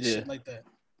eyes and shit like that.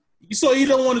 So he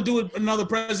don't want to do another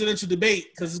presidential debate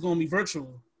because it's going to be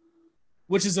virtual,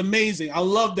 which is amazing. I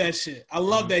love that shit. I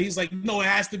love that. He's like, no, it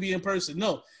has to be in person.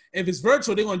 No, if it's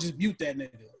virtual, they're going to just mute that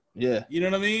nigga. Yeah. You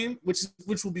know what I mean? Which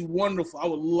would be wonderful. I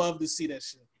would love to see that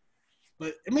shit.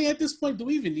 But, I mean, at this point, do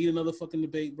we even need another fucking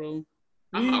debate, bro?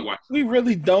 I'm not watching. We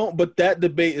really don't, but that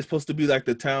debate is supposed to be like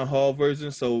the town hall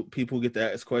version, so people get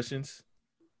to ask questions.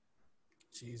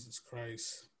 Jesus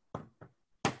Christ.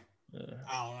 Yeah.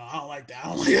 I don't like that. I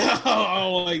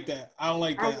don't like that. I don't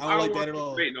like that at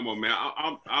all. No more, man.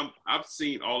 I've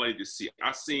seen all I just see.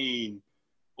 I've seen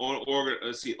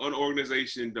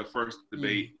unorganization the first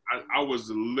debate. I was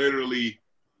literally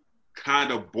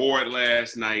kind of bored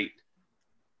last night.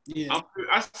 Yeah,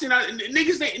 I seen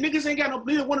niggas ain't got no.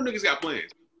 Neither one of them niggas got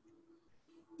plans.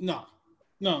 No.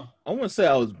 I wouldn't say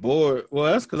I was bored.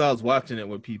 Well, that's because I was watching it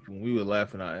with people and we were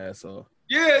laughing our ass off.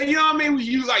 Yeah, you know what I mean.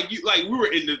 You we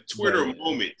were in the Twitter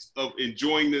moment of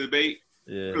enjoying the debate.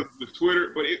 Yeah, with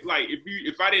Twitter. But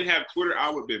if I didn't have Twitter, I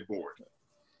would have been bored.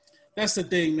 That's the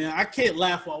thing, man. I can't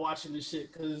laugh while watching this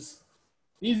shit because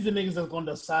these are the niggas that's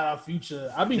gonna decide our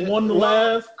future. I be wanting to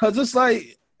laugh because it's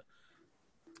like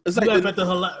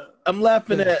I'm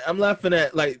laughing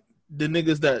at like the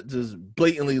niggas that just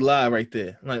blatantly lie right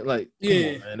there. Like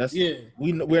yeah, come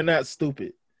on, man. We're not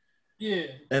stupid. Yeah,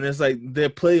 and it's like they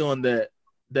play on that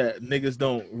niggas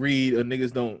don't read or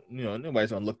niggas don't,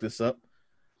 nobody's gonna look this up.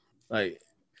 Like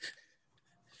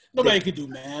nobody can do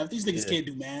math. These niggas can't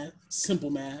do math. Simple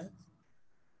math.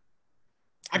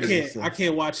 I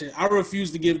can't watch it. I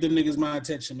refuse to give them niggas my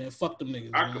attention, man. Fuck them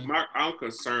niggas. I'm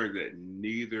concerned that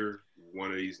neither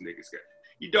one of these niggas got.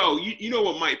 You know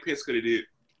what Mike Pence could have did?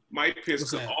 Mike Pence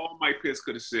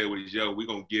could have said was, yo, we're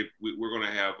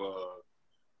gonna have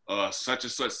such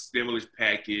and such stimulus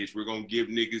package. We're gonna give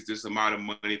niggas this amount of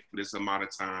money for this amount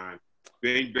of time.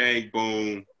 Bang bang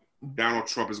boom. Donald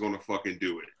Trump is gonna fucking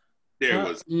do it. There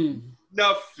was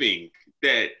nothing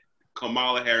that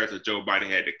Kamala Harris or Joe Biden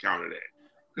had to counter that.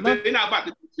 They're not about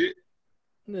to do shit.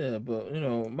 Yeah,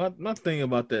 but my thing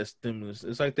about that stimulus,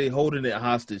 it's like they holding it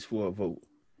hostage for a vote.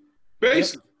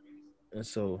 Basically. And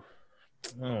so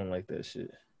I don't like that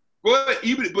shit. But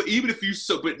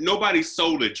but nobody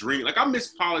sold a dream. Like I miss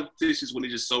politicians when they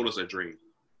just sold us a dream.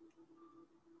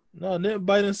 No, didn't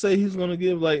Biden say he's gonna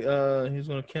give he's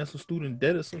gonna cancel student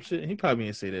debt or some shit? He probably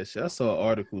didn't say that shit. I saw an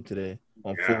article today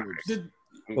on Forbes.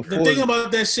 The thing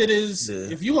about that shit is,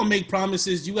 if you gonna make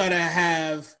promises, you gotta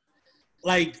have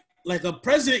like a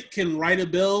president can write a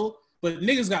bill, but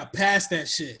niggas got past that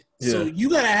shit. Yeah. So you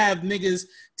gotta have niggas.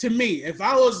 To me, if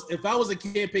I was a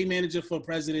campaign manager for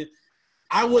president,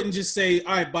 I wouldn't just say,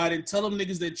 all right, Biden, tell them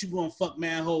niggas that you gonna fuck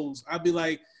mad hoes. I'd be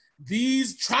like,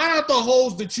 try out the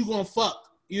hoes that you gonna fuck.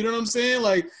 You know what I'm saying?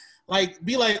 Like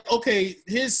be like, okay,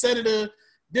 here's Senator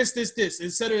this,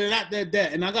 and Senator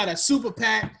that. And I got a super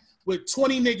PAC with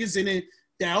 20 niggas in it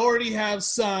that already have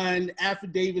signed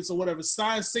affidavits or whatever,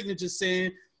 signed signatures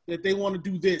saying that they want to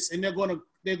do this. And they're gonna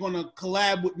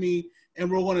collab with me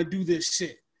and we're gonna do this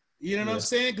shit. You know what I'm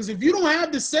saying? Because if you don't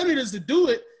have the senators to do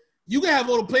it, you can have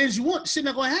all the plans you want. Shit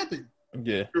not gonna happen.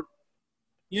 Yeah.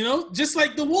 You know, just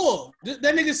like the war. That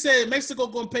nigga said Mexico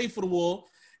gonna pay for the war,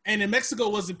 and then Mexico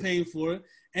wasn't paying for it.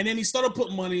 And then he started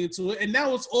putting money into it, and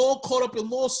now it's all caught up in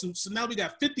lawsuits. So now we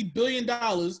got $50 billion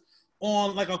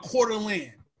on like a quarter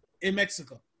land in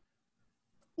Mexico.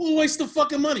 We'll waste the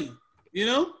fucking money, you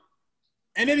know?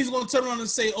 And then he's gonna turn around and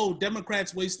say, "Oh,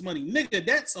 Democrats waste money." Nigga,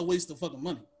 that's a waste of fucking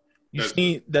money. You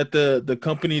seen that the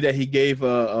company that he gave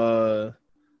the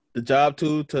job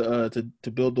to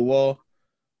build the wall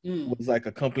was like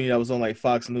a company that was on like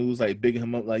Fox News, like bigging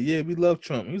him up, like, yeah, we love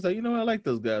Trump. He was like, you know what, I like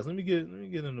those guys. Let me get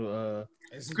into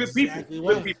good people.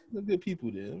 Good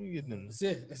people there. Let me get them. That's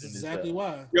it. That's exactly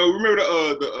why. Yo, remember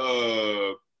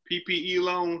the PPE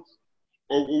loans,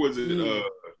 or what was it?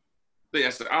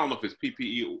 I don't know if it's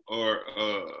PPE or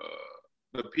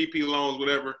the PP loans,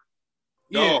 whatever.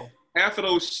 Yeah. No, half of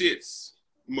those shits,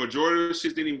 majority of those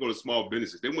shits didn't even go to small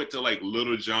businesses. They went to like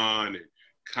Little John and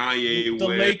Kanye the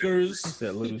West. Lakers. I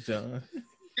said Little John.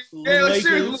 Yeah,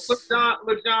 seriously,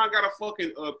 Little John got a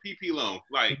fucking PP loan.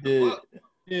 Like,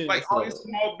 like all these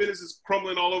small businesses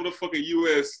crumbling all over the fucking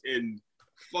U.S. and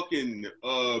fucking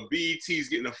BET's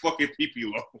getting a fucking PP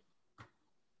loan.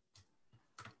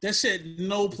 That shit,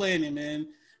 no planning, man.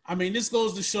 I mean, this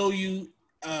goes to show you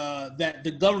that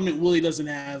the government really doesn't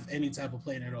have any type of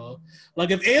plan at all. Like,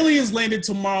 if aliens landed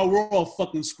tomorrow, we're all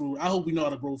fucking screwed. I hope we know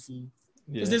how to grow food.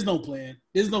 Because there's no plan.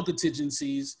 There's no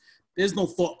contingencies. There's no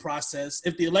thought process.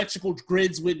 If the electrical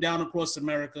grids went down across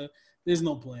America, there's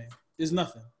no plan. There's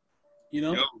nothing. You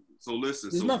know? Yo, so listen.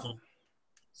 There's nothing.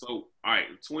 So, all right,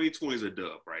 2020 is a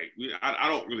dub, right? I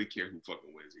don't really care who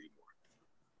fucking wins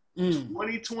anymore.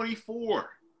 2024,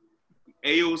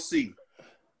 AOC.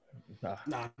 Nah.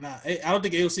 I don't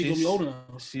think AOC gonna be old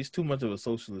enough. She's too much of a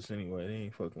socialist anyway. They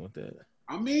ain't fucking with that.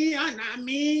 I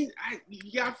mean,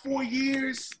 you got 4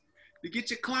 years to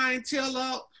get your clientele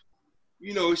up.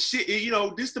 You know, shit. You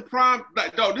know, this the prime.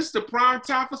 Like, no, this is the prime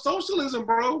time for socialism,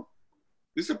 bro.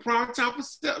 This is a prime time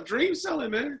for dream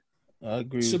selling, man. I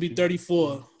agree. She'll be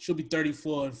 34. She'll be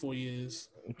 34 in 4 years.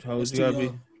 How old you gotta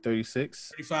be?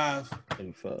 36? 35.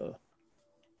 35.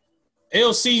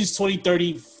 AOC is 20,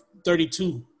 30,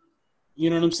 32. You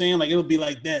know what I'm saying? Like, it'll be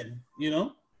like that, you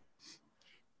know?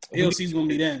 AOC's gonna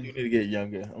be then. You need to get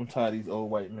younger. I'm tired of these old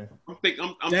white men.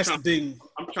 That's the thing.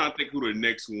 I'm trying to think who the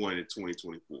next one in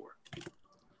 2024.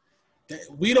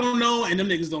 We don't know, and them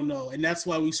niggas don't know, and that's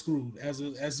why we screwed as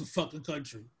a fucking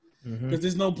country. Because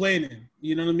there's no planning.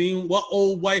 You know what I mean? What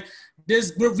old white?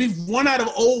 We've run out of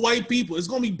old white people. It's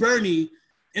gonna be Bernie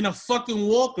in a fucking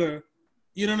walker.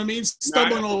 You know what I mean?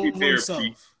 Stumbling over himself.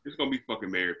 It's gonna be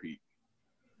fucking Mayor Pete.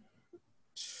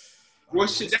 Well,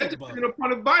 shit, that's depending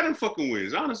upon if Biden fucking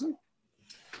wins, honestly.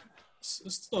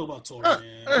 Let's talk about Tory,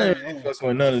 man. I ain't fucking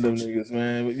with none of them niggas,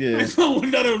 man. But yeah. I ain't fucking with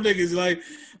none of them niggas. Like,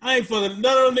 I ain't fucking,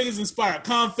 none of them niggas inspire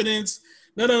confidence.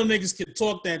 None of them niggas can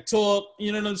talk that talk.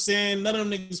 You know what I'm saying? None of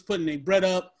them niggas putting their bread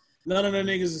up. None of them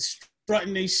niggas is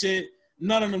strutting their shit.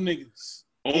 None of them niggas.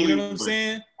 You know what I'm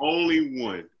saying? Only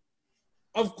one.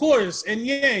 Of course. And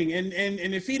Yang. And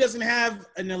if he doesn't have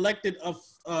an elected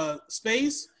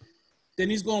space, then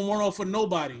he's going to run off for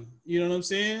nobody. You know what I'm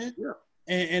saying? Yeah.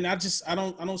 And I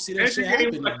don't see that shit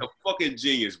happening. Like a fucking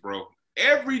genius, bro.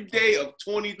 Every day of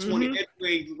 2020, every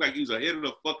day looks like he's ahead of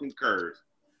the fucking curve.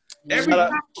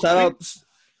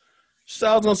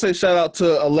 Shout out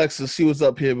to Alexis. She was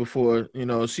up here before. You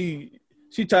know, she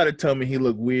tried to tell me he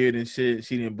looked weird and shit.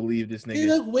 She didn't believe this nigga. He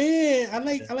look weird. I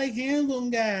like handsome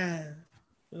guys.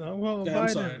 You know, well,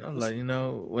 Biden. I'm like, you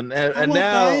know, and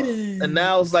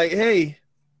now it's like, hey,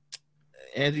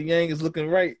 Andrew Yang is looking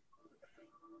right.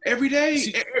 Every day.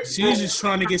 She's just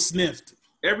trying to get sniffed.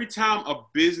 Every time a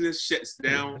business shuts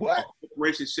down, a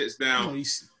corporation shuts down.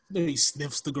 He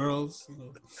sniffs the girls. You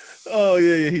know. Oh,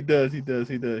 yeah, he does. He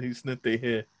sniffed their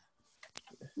hair.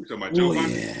 You talking about Joe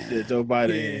Biden? Yeah, Joe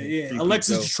Biden. Yeah.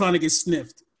 Alexis is trying to get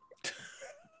sniffed.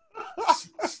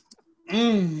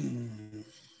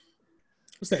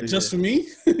 What's that, just for me?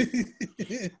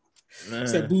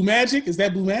 Is that Boo Magic?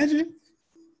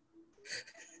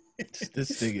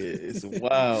 This nigga is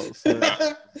wild. Son.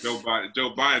 Joe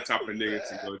Biden type of nigga. Is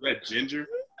that ginger?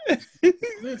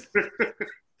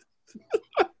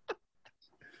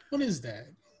 What is that?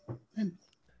 Is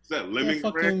that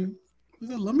lemongrass? Is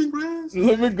that lemongrass?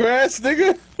 Lemongrass,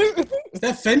 nigga. Is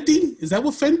that Fenty? Is that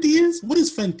what Fenty is? What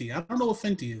is Fenty? I don't know what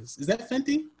Fenty is. Is that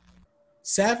Fenty?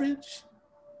 Savage?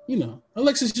 You know,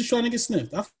 Alexis just trying to get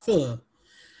sniffed. I feel her.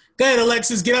 Go ahead,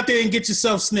 Alexis. Get out there and get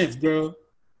yourself sniffed, girl.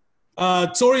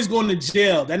 Tory's going to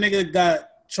jail. That nigga got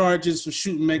charges for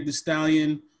shooting Meg Thee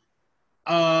Stallion.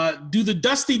 Do the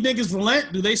dusty niggas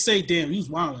relent? Do they say, damn, he was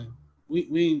wilding?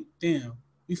 We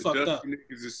fucked up. The dusty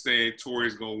niggas is saying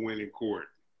Tory's going to win in court,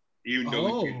 even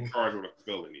though he's getting charged with a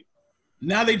felony.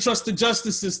 Now they trust the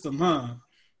justice system, huh?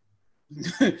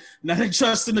 Now they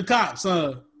trust in the cops,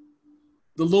 huh?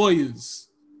 The lawyers.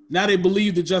 Now they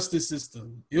believe the justice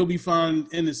system. He'll be found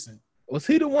innocent. Was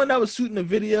he the one that was shooting a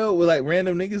video with like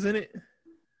random niggas in it?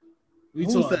 We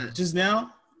talking that? Just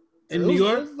now? In New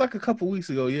York? It was like a couple weeks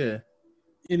ago, yeah.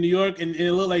 In New York, and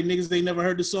it looked like niggas they never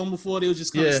heard the song before. They was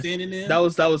just kind of standing there. That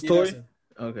was Tory?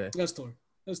 Okay. That's Tory.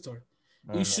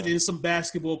 We shoot in some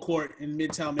basketball court in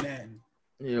Midtown Manhattan.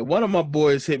 Yeah, one of my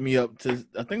boys hit me up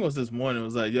I think it was this morning. It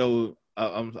was like, yo,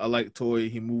 I like Tory.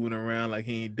 He moving around like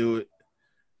he ain't do it.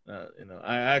 You know,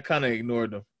 I kind of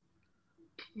ignored him.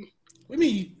 What do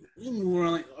you mean? You move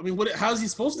around like, I mean, how's he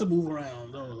supposed to move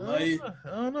around though? Like, I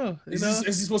don't know. Is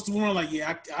he supposed to move around like,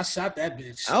 yeah, I shot that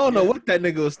bitch? I don't know what that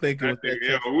nigga was thinking.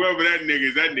 Whoever that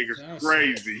nigga's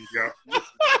crazy, yo.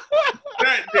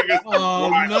 That nigga's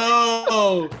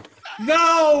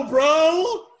no,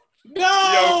 bro.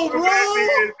 No, bro.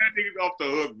 That nigga's off the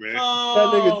hook, man.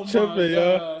 That nigga tripping,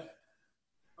 yo.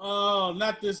 Oh,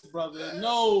 not this brother.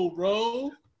 No,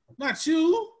 bro. Not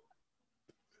you.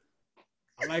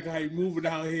 I like how he moving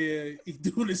out here. He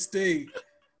doing his thing.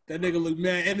 That nigga look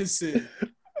mad innocent.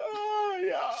 Oh,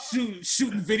 yeah.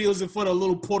 Shooting videos in front of a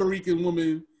little Puerto Rican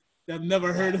woman that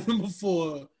never heard of him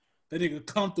before. That nigga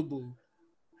comfortable.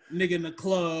 Nigga in the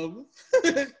club.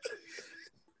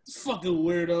 Fucking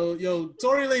weirdo. Yo,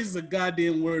 Tory Lanez is a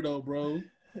goddamn weirdo, bro.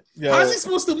 Yo. How's he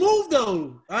supposed to move,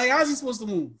 though? How's he supposed to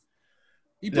move?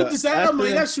 He put this out, man.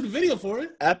 He got to shoot a video for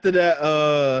it. After that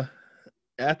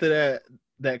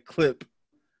clip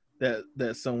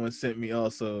that someone sent me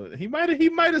also, he might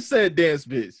have said dance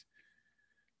bitch.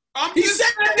 He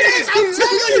said dance. I'm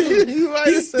telling you.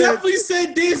 He definitely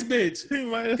said dance bitch.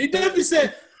 He definitely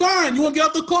said, fine, you want to get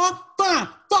out the car? Fine.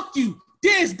 Fuck you.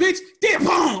 Dance, bitch. Damn, boom.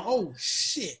 Oh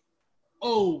shit.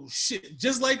 Oh shit.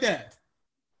 Just like that.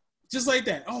 Just like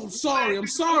that. Oh, sorry. I'm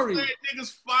sorry.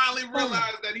 Niggas finally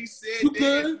realized that he said you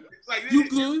good. It's like, you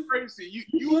good. Crazy.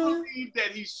 You believe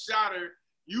that he shot her.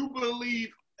 You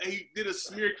believe he did a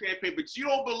smear campaign, but you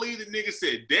don't believe the nigga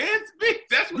said dance, bitch.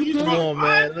 That's what you Come on,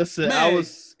 man. Listen, Meg.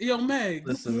 Meg.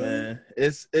 Listen, man.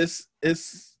 It's.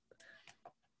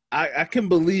 I can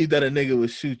believe that a nigga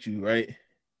would shoot you, right?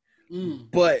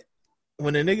 But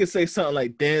when a nigga say something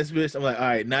like dance, bitch, I'm like, all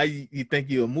right, now you think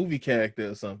you're a movie character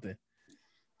or something.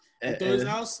 His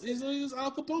house is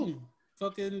Al Capone,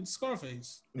 fucking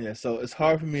Scarface. Yeah, so it's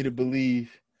hard for me to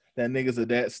believe that niggas are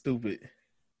that stupid.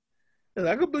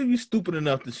 I could believe you stupid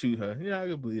enough to shoot her. Yeah, I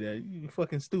could believe that. You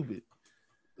fucking stupid.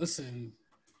 Listen,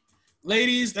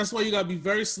 ladies, that's why you gotta be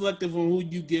very selective on who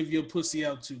you give your pussy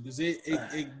out to, because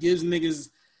it gives niggas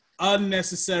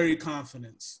unnecessary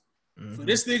confidence. For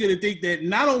this nigga to think that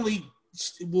not only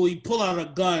will he pull out a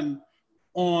gun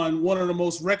on one of the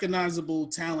most recognizable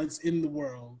talents in the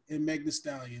world, in Meg Thee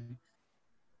Stallion,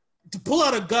 to pull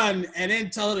out a gun and then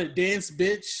tell her to dance,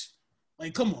 bitch,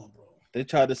 like, come on, bro. They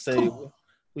tried to say, well,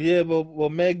 yeah, but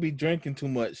Meg be drinking too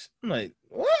much. I'm like,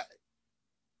 what?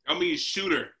 I mean,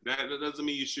 shoot her. That doesn't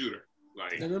mean you shoot her.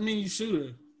 Like, that doesn't mean you shoot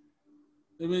her.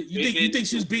 You think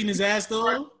she was beating his ass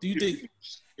though? Do you think?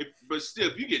 But still,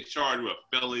 if you get charged with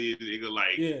a felony, nigga,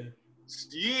 like,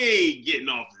 you ain't getting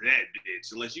off that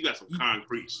bitch unless you got some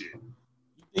concrete shit.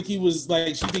 You think he was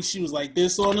like? She thinks she was like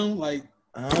this on him, like,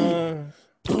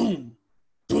 boom,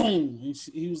 boom.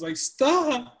 He was like,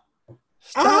 stop.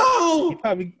 Oh, he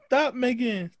probably stop,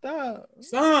 Megan.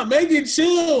 Stop, Megan.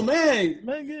 Chill, man.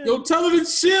 Megan. Yo, tell her to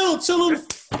chill. That's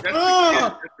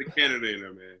the Canada in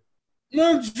there, man.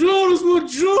 That's Joe.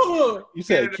 You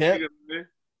said Canada, man.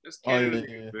 That's Canada,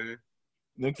 man.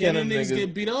 Them Canada niggas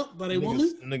get beat up by their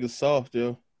woman. Niggas soft,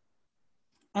 yo.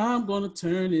 I'm gonna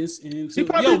turn this into.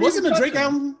 Yo, wasn't the Drake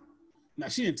album? Nah,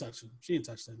 she didn't touch him. She didn't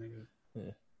touch that nigga.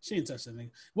 Yeah. She didn't touch that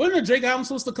nigga. Wasn't the Drake album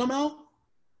supposed to come out?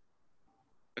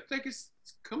 I think it's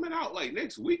coming out like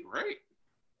next week, right?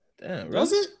 Damn, really?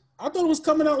 Was it? I thought it was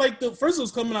coming out like the first. It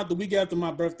was coming out the week after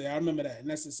my birthday. I remember that, and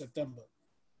that's in September.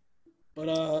 But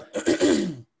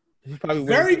he's probably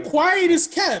very quiet as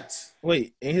kept.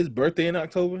 Wait, ain't his birthday in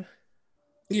October?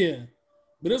 Yeah,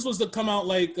 but this was to come out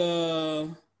like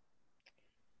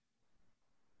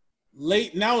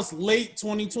late. Now it's late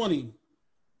 2020.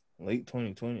 Late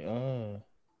 2020. Oh,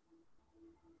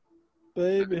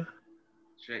 baby.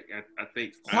 Check. I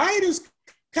think quiet is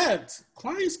kept.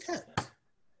 Quiet is kept.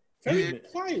 Very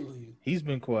quietly. He's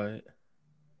been quiet.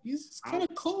 He's kind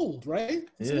of cold, right?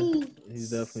 He's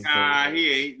definitely cold. Nah,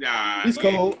 he ain't. Nah, he's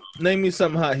cold. Name me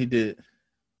something hot he did.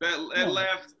 That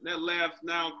laugh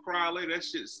now, cry later. That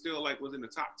shit still like was in the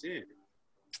top 10.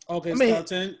 Okay, it's top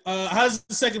 10. How's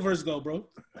the second verse go, bro?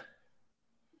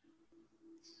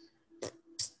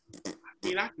 I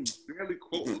mean, I can barely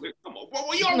quote. Come on,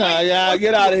 bro.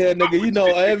 Get out of here, nigga. You know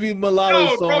every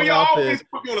mulatto song out there.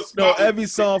 No, every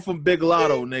song from Big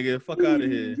Lotto, nigga. Fuck out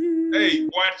of here. Hey,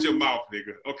 watch your mouth,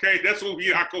 nigga. Okay, that's what we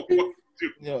not gonna do.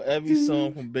 Yo, every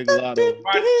song from Big Lotto.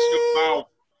 Watch your mouth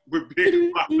with Big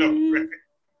Lotto, man.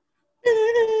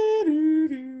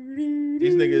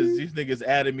 These niggas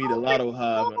added me to Lotto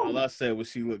Hive, and all I said was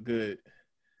she looked good.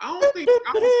 I don't think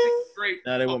Drake.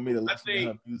 Now they want me to listen to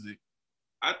her music.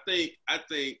 I think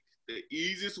the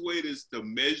easiest way to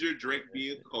measure Drake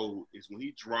being cold is when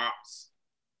he drops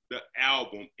the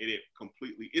album and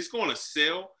it's gonna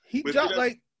sell. He dropped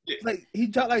he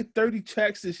dropped like 30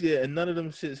 tracks this year and none of them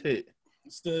shits hit.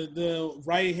 It's the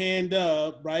right hand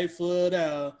up, right foot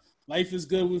out. Life is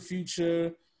good with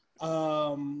Future.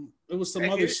 It was some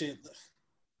other shit.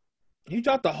 He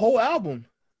dropped the whole album.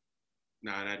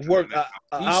 Nah, that he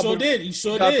album, sure did. He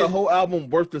sure got did. The whole album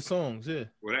worth the songs, yeah.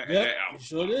 Well, that album, he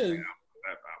sure did.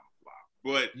 That album flopped.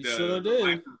 But sure did.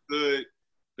 Life is good.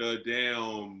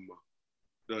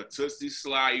 The Tootsie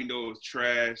Slide, was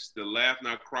trash. The Laugh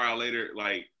Now Cry Later,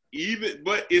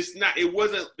 but it's not.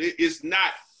 It's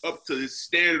not up to the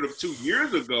standard of 2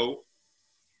 years ago.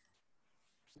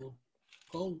 It's a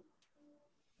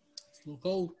little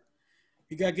cold.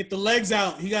 He gotta get the legs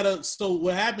out. So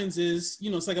what happens is,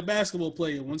 it's like a basketball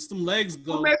player. Once them legs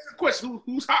go. That's the question.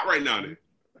 Who's hot right now then?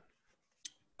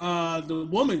 The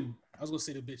woman. I was gonna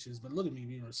say the bitches, but look at me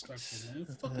being respectful, man.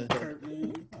 Fucking Kurt,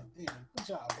 man. Damn, good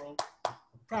job, bro.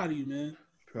 Proud of you, man.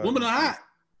 Women are hot.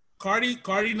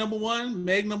 Cardi number 1,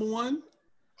 Meg number 1.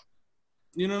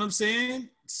 You know what I'm saying?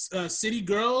 City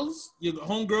Girls, your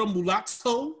homegirl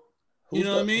Mulatto. You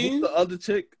know what I mean? Who's the other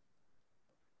chick?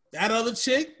 That other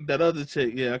chick,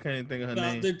 yeah, I can't even think of her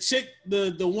name. The chick,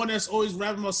 the one that's always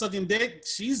rapping about sucking dick,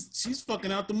 she's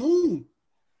fucking out the moon.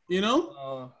 You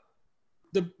know?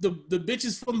 The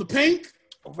bitches from the Pink.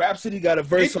 Rhapsody got a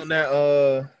verse on that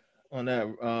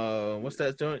what's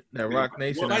that joint? That Rock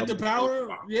Nation. Like the Power?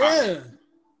 Yeah.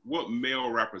 What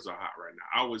male rappers are hot right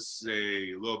now? I would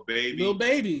say Lil Baby. Lil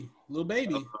Baby.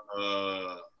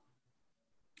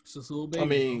 It's just Lil Baby. I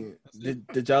mean,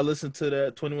 did y'all listen to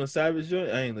that 21 Savage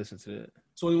joint? I ain't listened to that.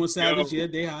 21 Savage, yeah,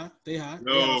 they hot.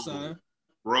 No,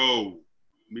 bro,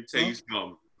 let me tell you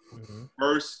something. Mm-hmm.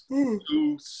 First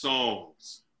 2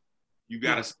 songs, you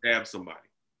gotta stab somebody.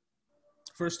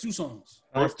 First 2 songs.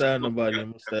 I don't stab nobody.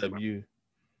 I'm gonna stab you.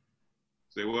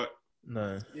 Say what?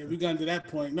 No. Yeah, we got into that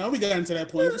point. No, we got into that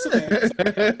point. It's okay.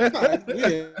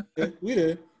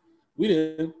 We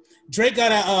did. Drake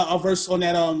got a verse on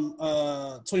that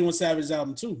 21 Savage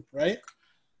album too, right?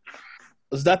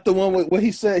 Was that the one with what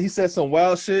he said? He said some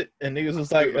wild shit, and niggas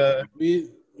was like, he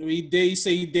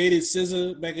say he dated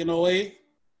SZA back in 2008.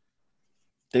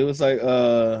 They was like,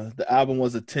 the album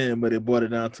was a 10, but it brought it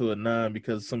down to a 9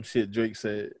 because some shit Drake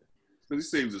said. He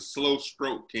said he was a slow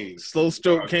stroke king. Slow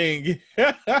stroke king.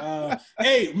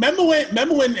 Hey, remember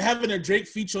when having a Drake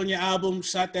feature on your album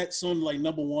shot that song like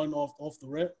number 1 off the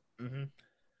rip? Mm-hmm.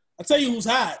 I'll tell you who's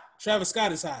hot. Travis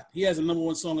Scott is hot. He has a number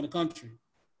 1 song in the country.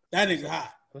 That nigga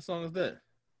hot. What song is that?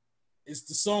 It's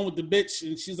the song with the bitch,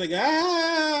 and she's like,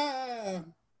 ah.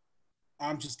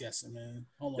 I'm just guessing, man.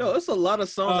 Hold on. Yo, it's a lot of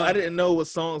songs. I didn't know what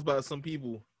songs by some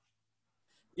people.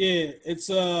 Yeah, it's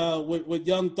with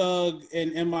Young Thug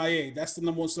and MIA. That's the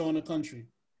number 1 song in the country.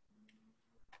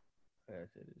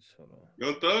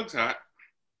 Young Thug's hot.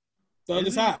 Thug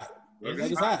is hot. Thug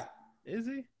is hot. Is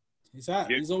he? He's hot.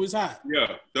 Yeah. He's always hot.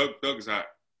 Yeah, Thug is hot.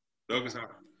 Thug is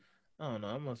hot. I don't know.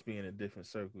 I must be in a different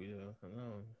circle, yo.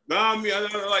 No, I mean,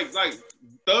 like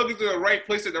Thug is in the right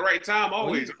place at the right time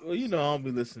always. Well, you know, I don't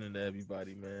be listening to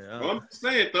everybody, man. I'm just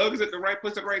saying, Thug is at the right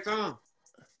place at the right time.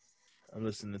 I'm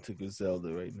listening to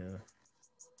Griselda right now.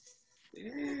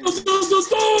 Yeah.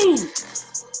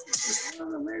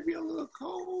 Maybe a little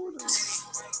cold.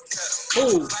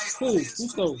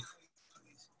 Who's cold?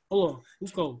 Hold on.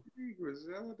 Who's cold?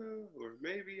 Griselda, or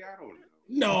maybe I don't know.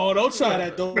 No, don't try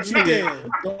that. Don't you dare.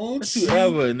 Don't you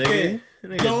ever, nigga.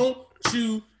 Don't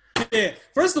you dare.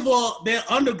 First of all, they're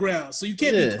underground, so you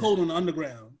can't be cold on the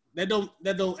underground. That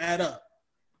don't add up.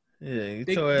 Yeah,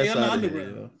 get your ass out of here,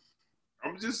 yo.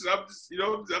 I'm just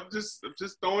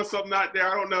throwing something out there.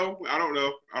 I don't know.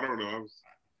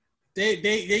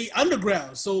 They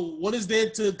underground. So what is there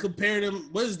to compare them?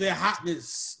 What is their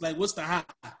hotness? Like, what's the hot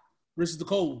versus the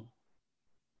cold?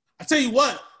 I tell you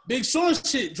what, Big Sean's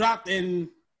shit dropped in.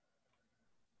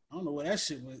 I don't know where that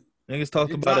shit went. Niggas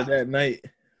talked about it that night.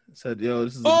 Said, yo,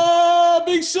 this is.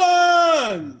 Big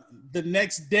Sean! The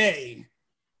next day.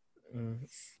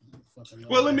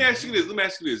 Well, let me ask you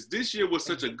this. This year was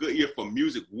such a good year for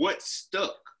music. What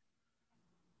stuck?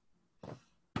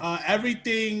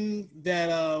 Everything that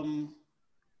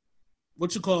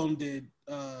what you call him did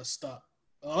stuck.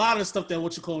 A lot of stuff that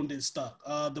what you call him did stuck.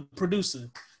 The producer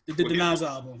that did the Nas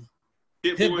album,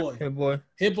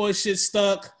 Hit Boy shit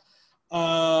stuck.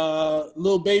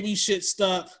 Lil Baby shit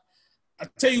stuck. I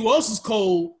tell you what else is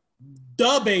cold.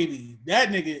 DaBaby. That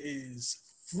nigga is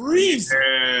freezing.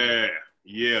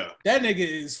 Yeah. That nigga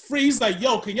is free. He's like,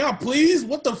 yo, can y'all please?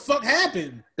 What the fuck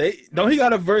happened? Don't he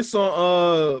got a verse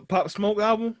on Pop Smoke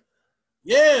album?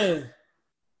 Yeah.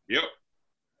 Yep.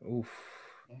 Oof.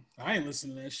 I ain't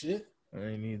listening to that shit. I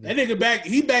ain't either. That nigga back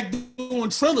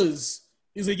doing Trillers.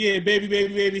 He's like, yeah, baby,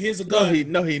 here's a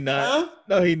gun. No, he not. Huh?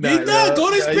 No, he not. He not. Go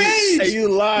to his page. Hey, you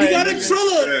lying. He got a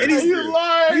Triller. And you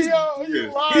lying, yo.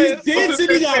 You lying. He's dancing.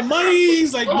 He got money.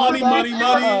 He's like, money.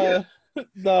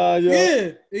 Nah, yo.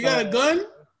 Yeah, he got a gun.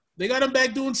 They got him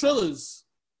back doing Trillers.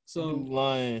 So you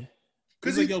lying.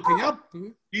 Because like, yo, can y'all?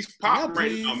 He's pop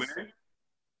right now, man.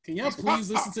 Can y'all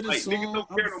please listen to this song?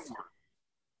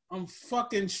 I'm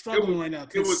fucking struggling right now.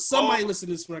 Can somebody listen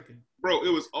to this record? Bro, it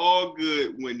was all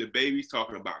good when DaBaby's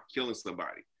talking about killing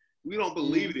somebody. We don't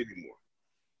believe it anymore.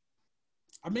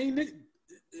 I mean,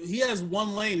 he has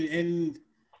one lane, and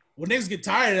when niggas get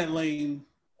tired of that lane,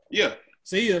 yeah,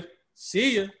 see ya.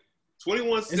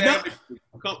 21 Savage.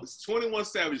 21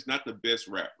 Savage, not the best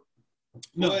rapper,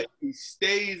 but he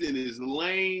stays in his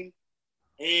lane,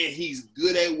 and he's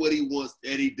good at what he wants.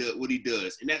 What he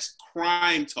does, and that's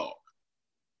crime talk.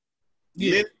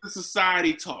 Yeah, the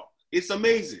society talk. It's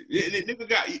amazing.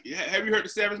 Nigga have you heard the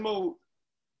Savage Mode?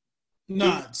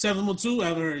 Nah, 702, I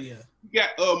haven't heard it yet. You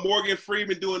got Morgan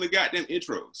Freeman doing the goddamn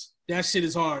intros. That shit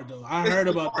is hard though. I heard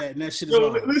about that, and that shit is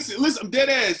hard. Listen, I'm dead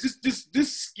ass.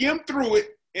 Just skim through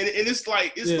it And it's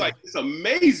like it's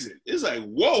amazing. It's like,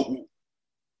 whoa.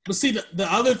 But see,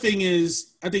 the other thing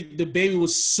is, I think the baby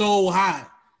was so hot.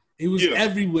 It was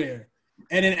everywhere.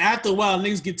 And then after a while,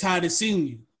 niggas get tired of seeing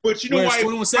you. But you know why?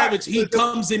 21 Savage, he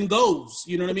comes and goes.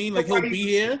 You know what I mean? Like, he'll be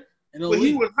here and he'll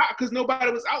leave. He was hot because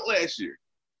nobody was out last year.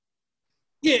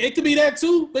 Yeah, it could be that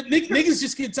too. But niggas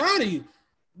just get tired of you.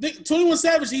 21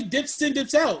 Savage, he dips in,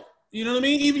 dips out. You know what I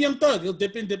mean? Even Young Thug, he'll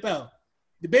dip in, dip out.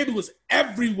 The baby was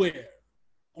everywhere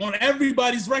on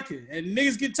everybody's record. And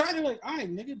niggas get tired of like, all right,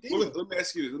 nigga, damn. Well, let me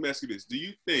ask you this. Do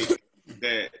you think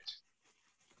that,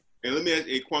 and let me ask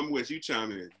Kwame West, you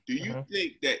chime in. Do you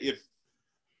think that if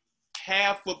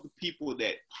half of the people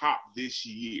that popped this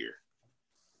year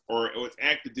or was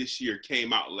active this year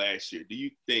came out last year, do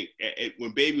you think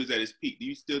when Baby was at his peak, do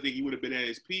you still think he would have been at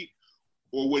his peak?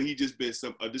 Or would he just been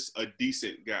just a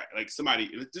decent guy, like somebody,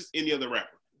 just any other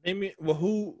rapper? Well,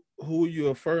 who are you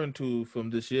referring to from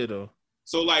this year though?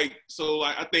 So like,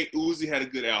 I think Uzi had a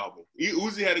good album.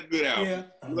 Uzi had a good album. Yeah.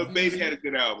 Lil Baby had a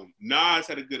good album. Nas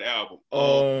had a good album.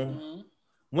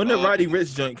 When did Roddy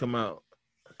Ricch joint come out?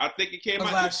 I think it came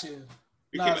out last year.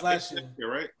 It was last year,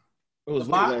 right? It was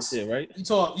last year, right? You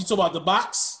talk about the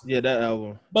box? Yeah, that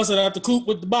album. Busted out the coupe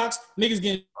with the box. Niggas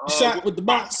getting shot with the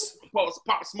box.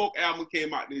 Pop Smoke album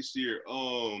came out this year.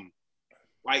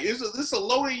 Like this is a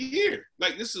loaded year.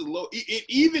 Like this is low.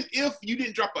 Even if you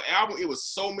didn't drop an album, it was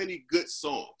so many good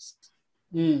songs.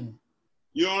 You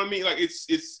know what I mean? Like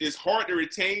it's hard to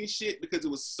retain shit because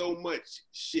it was so much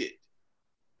shit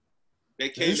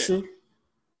that came. That's true.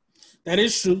 That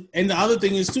is true. And the other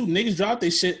thing is too, niggas dropped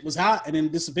their shit, was hot, and then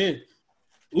disappeared.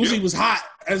 Uzi was hot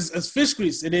as fish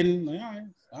grease, and then like,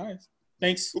 all right,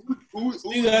 thanks. See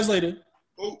you guys later.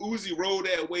 Uzi rode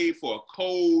that wave for a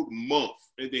cold month,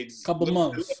 and then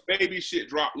months. Baby shit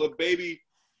dropped. Lil Baby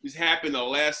just happened to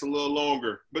last a little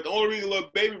longer. But the only reason Lil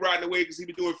Baby riding the wave is he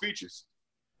be doing features.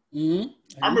 I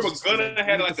remember Gunna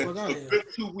had like a good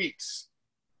 2 weeks.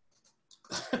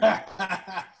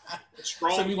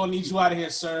 Strong. So we're gonna need you out of here,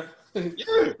 sir.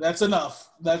 Yeah. That's enough.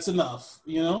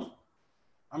 You know.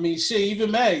 I mean, shit.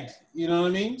 Even Meg. You know what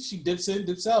I mean? She dips in,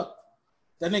 dips out.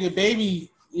 That nigga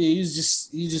Baby. Yeah, he's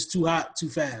just too hot, too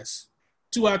fast.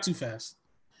 Too hot, too fast.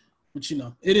 But you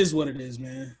know, it is what it is,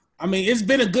 man. I mean, it's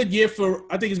been a good year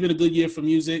I think it's been a good year for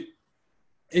music.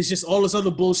 It's just all this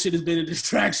other bullshit has been a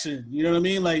distraction. You know what I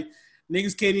mean? Like,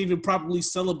 niggas can't even properly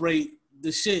celebrate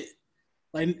the shit.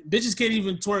 Like, bitches can't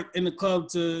even twerk in the club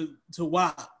to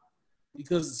WAP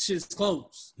because shit's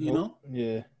closed, you know?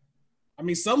 Yeah. I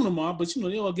mean, some of them are, but you know,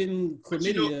 they're all getting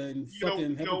chlamydia and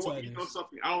fucking hepatitis. You know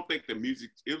something? I don't think the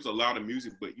music, it was a lot of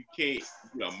music, but you can't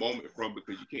get a moment from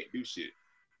because you can't do shit.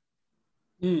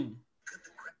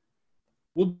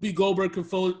 Whoopi Goldberg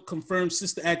confirmed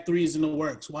Sister Act 3 is in the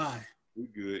works. Why? We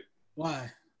good.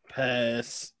 Why?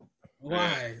 Pass.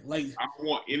 Why? Like, I don't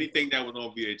want anything that was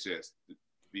on VHS.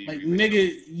 Like,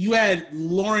 nigga, you had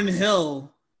Lauryn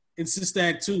Hill in Sister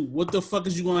Act 2. What the fuck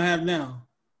is you gonna have now?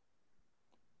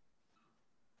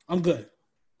 I'm good.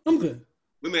 Let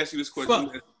me ask you this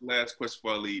question. Last question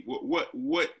before I leave.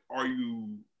 What are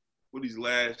you? What these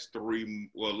last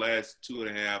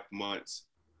 2.5 months?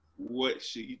 What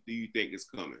do you think is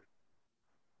coming?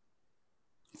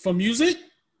 For music?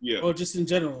 Yeah. Or just in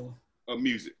general?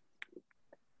 Music.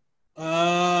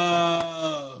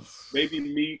 Maybe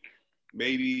Meek.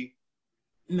 Maybe.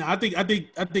 No, I think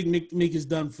Meek is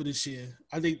done for this year.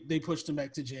 I think they pushed him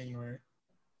back to January.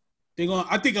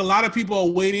 I think a lot of people are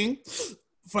waiting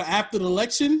for after the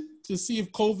election to see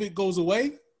if COVID goes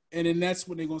away, and then that's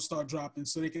when they're gonna start dropping,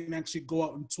 so they can actually go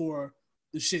out and tour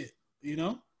the shit. You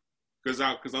know? Because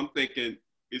I'm thinking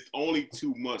it's only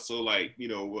 2 months, so like, you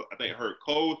know, I think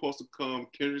Cole's supposed to come,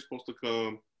 Kendrick's supposed to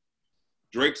come,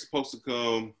 Drake's supposed to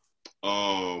come.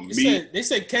 They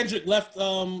said Kendrick left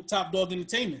Top Dog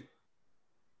Entertainment.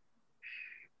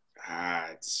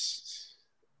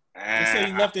 They said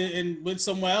he left it and went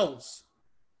somewhere else.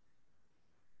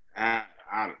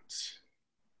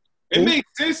 It makes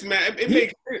sense, man. It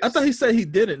makes sense. I thought he said he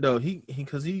didn't though. He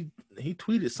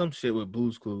tweeted some shit with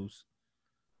Blue's Clues.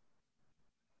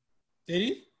 Did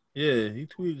he? Yeah, he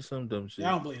tweeted some dumb shit.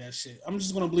 I don't believe that shit. I'm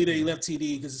just gonna believe that he left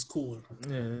TD because it's cooler.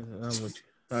 Yeah, I'm with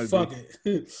you. Fuck it.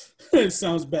 It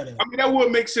sounds better. I mean, that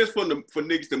would make sense for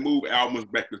niggas to move albums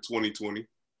back to 2020,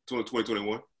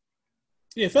 2021.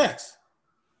 Yeah, facts.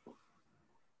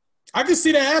 I can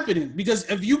see that happening because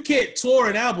if you can't tour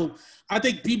an album, I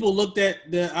think people looked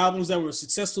at the albums that were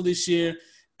successful this year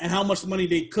and how much money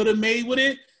they could have made with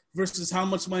it versus how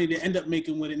much money they end up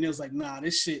making with it. And it was like, nah,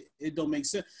 this shit, it don't make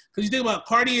sense. Because you think about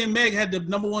Cardi and Meg had the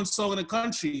 #1 song in the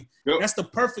country. Yep. That's the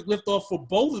perfect liftoff for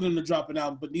both of them to drop an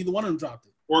album, but neither one of them dropped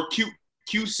it. Or Cute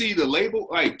QC, the label,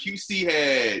 like QC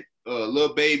had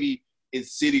Lil Baby and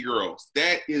City Girls.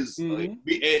 That is like,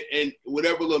 and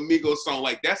whatever Lil Migos song,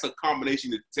 like that's a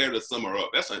combination to tear the summer up.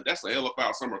 That's a hell of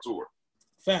a summer tour.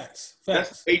 Facts.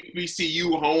 That's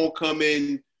HBCU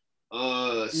homecoming.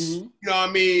 You know what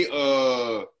I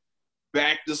mean?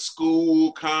 Back to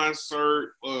school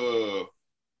concert,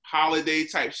 holiday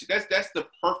type shit. That's the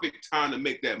perfect time to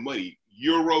make that money.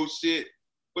 Euro shit,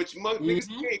 but you niggas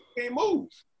can't move.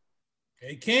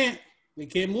 They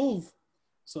can't move.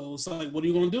 So it's like, what are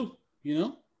you gonna do? You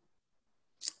know,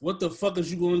 what the fuck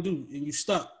is you gonna do? And you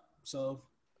stuck. So,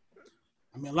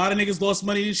 I mean, a lot of niggas lost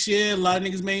money this year. A lot of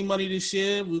niggas made money this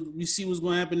year. We see what's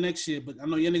gonna happen next year. But I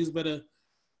know your niggas better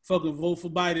fucking vote for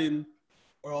Biden,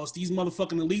 or else these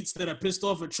motherfucking elites that are pissed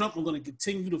off at Trump are gonna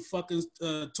continue to fucking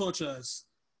torture us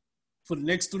for the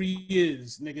next 3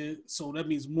 years, nigga. So that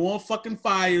means more fucking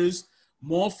fires,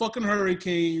 more fucking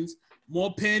hurricanes,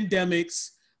 more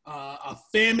pandemics, a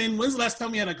famine. When's the last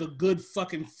time we had like a good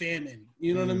fucking famine?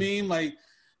 You know what I mean? Like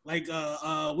what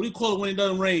do you call it when it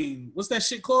doesn't rain? What's that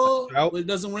shit called? When it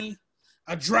doesn't rain?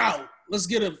 A drought.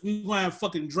 We gonna have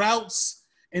fucking droughts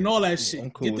and all that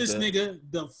shit. Cool. Get this nigga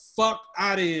the fuck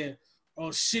out of here,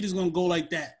 or shit is gonna go like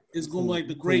that. It's gonna be like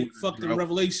the great fucking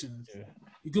revelation. Yeah.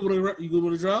 You good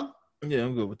with a drought? Yeah,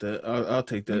 I'm good with that. I'll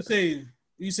take that.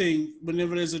 You saying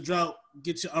whenever there's a drought,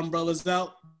 get your umbrellas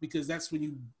out because that's when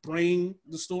you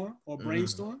brainstorm.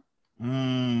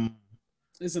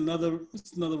 It's another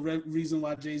reason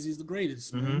why Jay-Z is the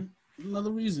greatest, man.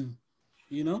 Another reason,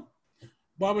 you know.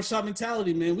 Barbershop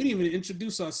mentality, man. We didn't even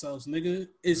introduce ourselves, nigga.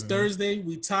 It's Thursday.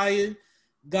 We tired.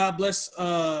 God bless.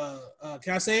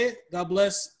 Can I say it? God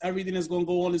bless everything that's gonna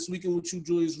go on this weekend with you,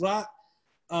 Julius Rock.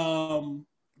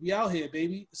 We out here,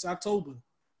 baby. It's October.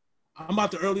 I'm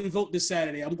about to early vote this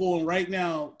Saturday. I'm going right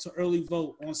now to early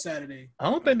vote on Saturday.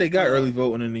 I don't think they got early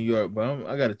voting in New York, but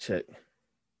I got to check.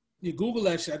 You Google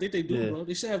that shit. I think they do, bro.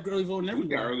 They should have early voting everywhere.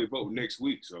 We got early vote next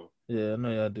week, so. Yeah, I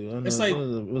know y'all do. I know it's like, it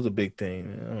was a big thing.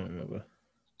 Man. I don't remember.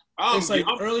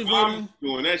 Early voting. I'm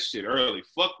doing that shit early.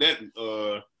 Fuck that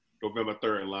November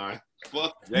 3rd line.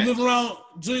 Fuck that. You live around,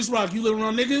 Julius Rock, you live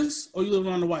around niggas or you live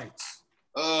around the whites?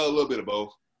 A little bit of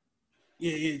both.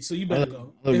 Yeah. So you better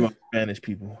go. I live around Spanish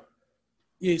people.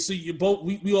 Yeah, so you both,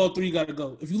 we all three got to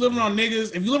go. If you live around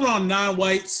niggas, if you live around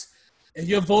non-whites, if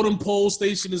your voting poll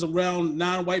station is around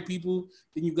non-white people,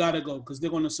 then you got to go because they're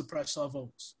going to suppress our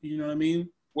votes. You know what I mean?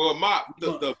 Well,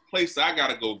 the place I got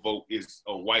to go vote is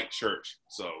a white church,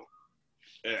 so.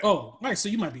 Yeah. Oh, right. So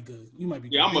you might be good.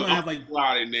 Yeah, I'm gonna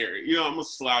slide in there. You know, I'm gonna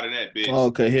slide in that bitch. Oh,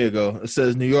 okay, here you go. It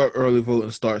says New York early voting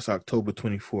starts October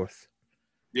 24th.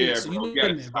 Yeah, so bro, you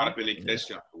gotta start up and get that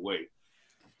shit out the way.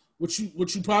 What you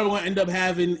probably want to end up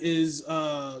having is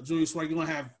Julius Rock. You're gonna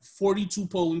have 42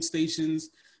 polling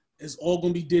stations. It's all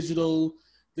gonna be digital.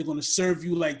 They're gonna serve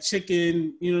you like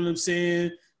chicken. You know what I'm saying?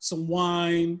 Some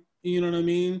wine. You know what I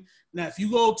mean? Now, if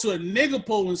you go to a nigga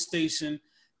polling station,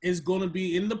 it's gonna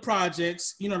be in the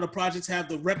projects. You know, the projects have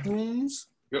the rec rooms.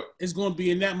 Yep. It's gonna be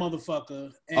in that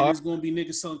motherfucker, and it's gonna be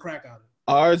niggas selling crack out of it.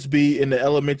 Ours be in the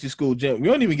elementary school gym. We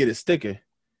don't even get a sticker.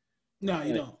 No,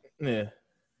 you don't. Yeah.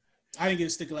 I didn't get a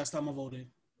sticker last time I voted.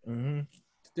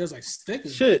 There's like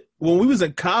stickers. Shit. When we was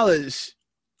in college,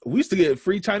 we used to get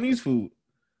free Chinese food.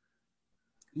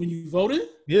 When you voted?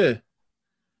 Yeah.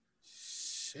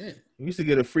 Shit. We used to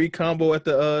get a free combo at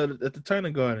the Turner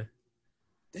Garden.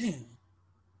 Damn.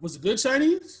 Was it good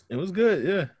Chinese? It was good,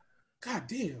 yeah. God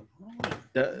damn.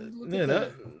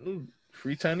 That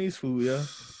free Chinese food, yeah.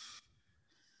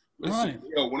 Listen,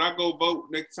 when I go vote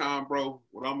next time, bro,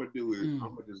 what I'm gonna do is I'm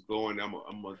gonna just go in. I'm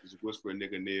gonna just whisper a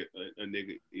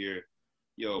nigga ear,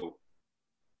 yo,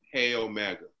 hail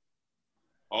MAGA,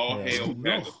 hail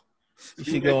MAGA.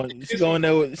 She going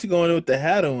there with the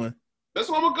hat on. That's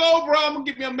where I'm gonna go, bro. I'm gonna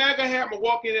get me a MAGA hat. I'm gonna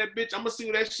walk in that bitch. I'm gonna see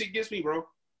what that shit gets me, bro.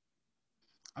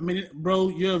 I mean, bro,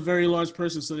 you're a very large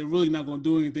person, so they're really not gonna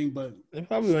do anything. But they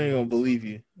probably ain't gonna believe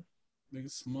you.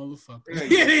 Niggas, motherfucker.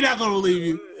 Yeah, they not gonna believe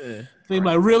you. Yeah. They be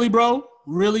like, really, bro?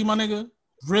 Really, my nigga?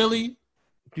 Really?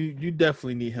 You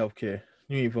definitely need health care.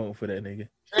 You ain't voting for that nigga.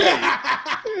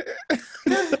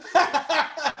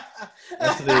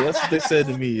 That's what they said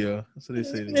to me, yo. That's what they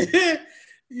said to me.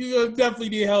 You definitely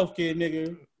need health care,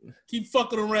 nigga. Keep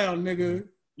fucking around, nigga.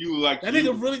 You like that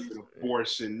nigga really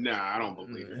abortion? Nah, I don't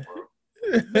believe it, bro.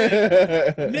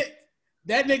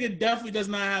 That nigga definitely does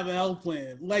not have a health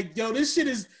plan. Like, yo, this shit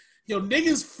is. Yo,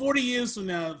 niggas 40 years from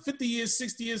now, 50 years,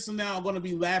 60 years from now are going to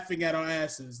be laughing at our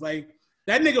asses. Like,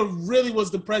 that nigga really was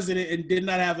the president and did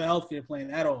not have a healthcare plan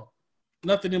at all.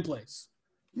 Nothing in place.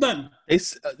 None. Did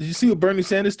you see what Bernie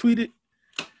Sanders tweeted?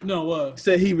 No, He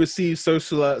said he received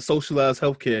socialized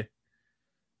healthcare.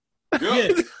 Yeah.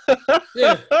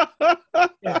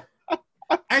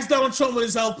 Ask Donald Trump what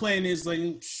his health plan is.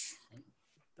 Like,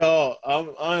 oh,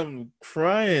 I'm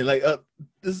crying. Like,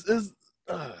 this is.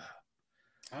 I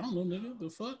don't know, nigga. The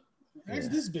fuck?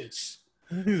 Ask this bitch.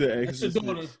 That's your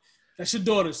daughter. That's your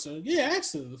daughter, sir. Yeah,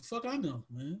 ask her. The fuck I know,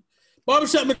 man.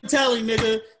 Barbershop mentality,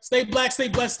 nigga. Stay black, stay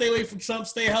blessed, stay away from Trump,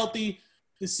 stay healthy.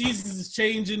 The seasons is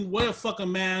changing. Wear a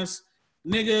fucking mask,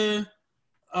 nigga.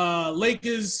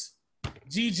 Lakers,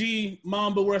 GG,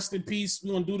 Mamba, rest in peace.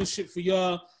 We gonna do this shit for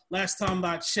y'all. Last time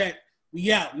I checked,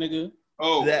 we out, nigga.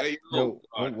 Oh, that, hey, whoa,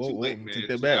 late, man. Take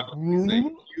that back.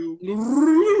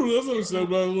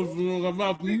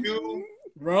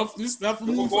 Rough, this stuff.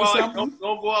 Don't go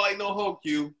out like no hoe,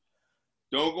 Q.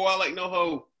 Don't go out like no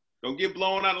hoe. Don't get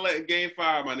blown out of game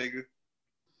 5, my nigga.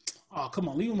 Oh, come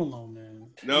on, leave him alone, man.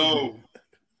 No.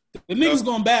 The niggas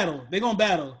gonna battle. They gonna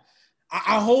battle.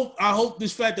 I hope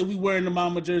this fact that we wearing the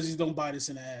Mama jerseys don't bite us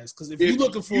in the ass. Because if you're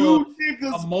looking for a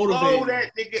motivator,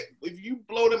 if you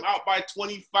blow them out by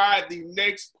 25, the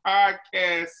next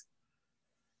podcast,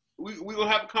 we gonna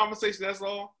have a conversation. That's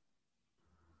all.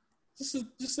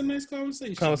 Just a nice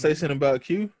conversation. Conversation about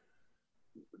Q.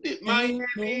 Miami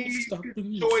choices.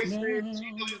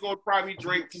 She's gonna probably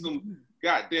drink some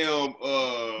goddamn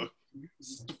 $4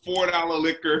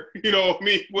 liquor. You know what I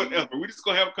mean? Whatever. We just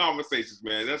gonna have conversations,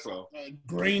 man. That's all.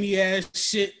 Grainy ass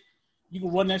shit. You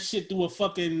can run that shit through a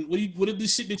fucking what is the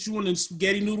shit that you run the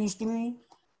spaghetti noodles through,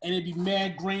 and it'd be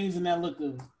mad grains in that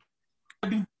liquor.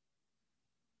 This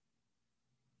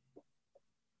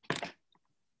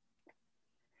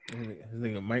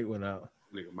nigga Mike went out.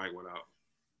 This nigga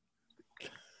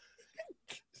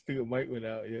Mike went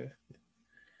out, yeah.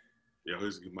 Yo,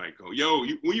 here's Mike go. Yo,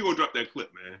 when you gonna drop that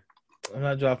clip, man? I'm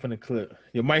not dropping the clip.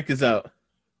 Your mic is out.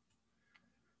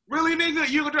 Really, nigga?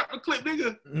 You gonna drop the clip,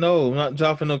 nigga? No, I'm not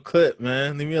dropping no clip,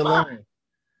 man. Leave me alone.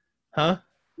 Huh?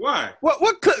 Why?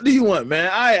 What clip do you want, man?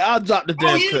 I'll drop the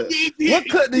damn clip. What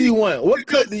clip do you want? What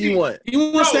clip do you want? He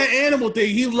wants that animal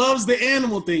thing. He loves the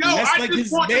animal thing. That's like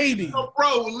his baby.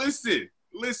 Bro, listen.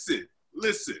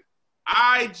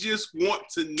 I just want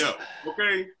to know,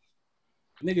 okay?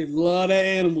 Niggas love that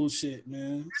animal shit,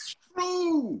 man. It's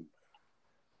true.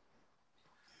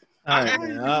 All right,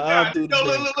 man. I'll do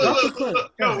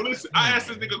look. Yo, listen. I asked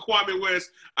this nigga Kwame West.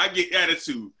 I get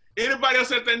attitude. Anybody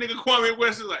else at that nigga Kwame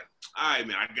West is like, all right,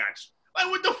 man, I got you. Like,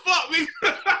 what the fuck, nigga?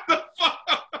 What the fuck?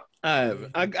 All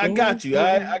right, I got you.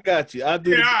 I got you. I'll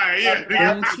do it.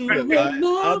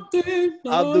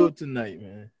 I'll do it tonight,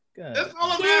 man. God. That's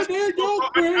all I'm asking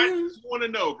for, bro. I just want to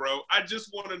know, bro. I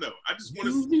just want to know. I just want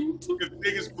to see if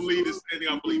niggas believe this thing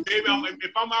I believe. Maybe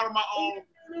if I'm out of my own,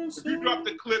 if you drop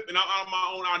the clip and I'm out of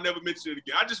my own, I'll never mention it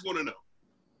again. I just want to know.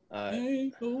 All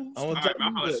right. All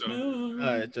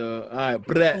right, y'all. All right,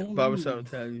 Brett. Barbershop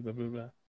mentality. Blah, blah, blah.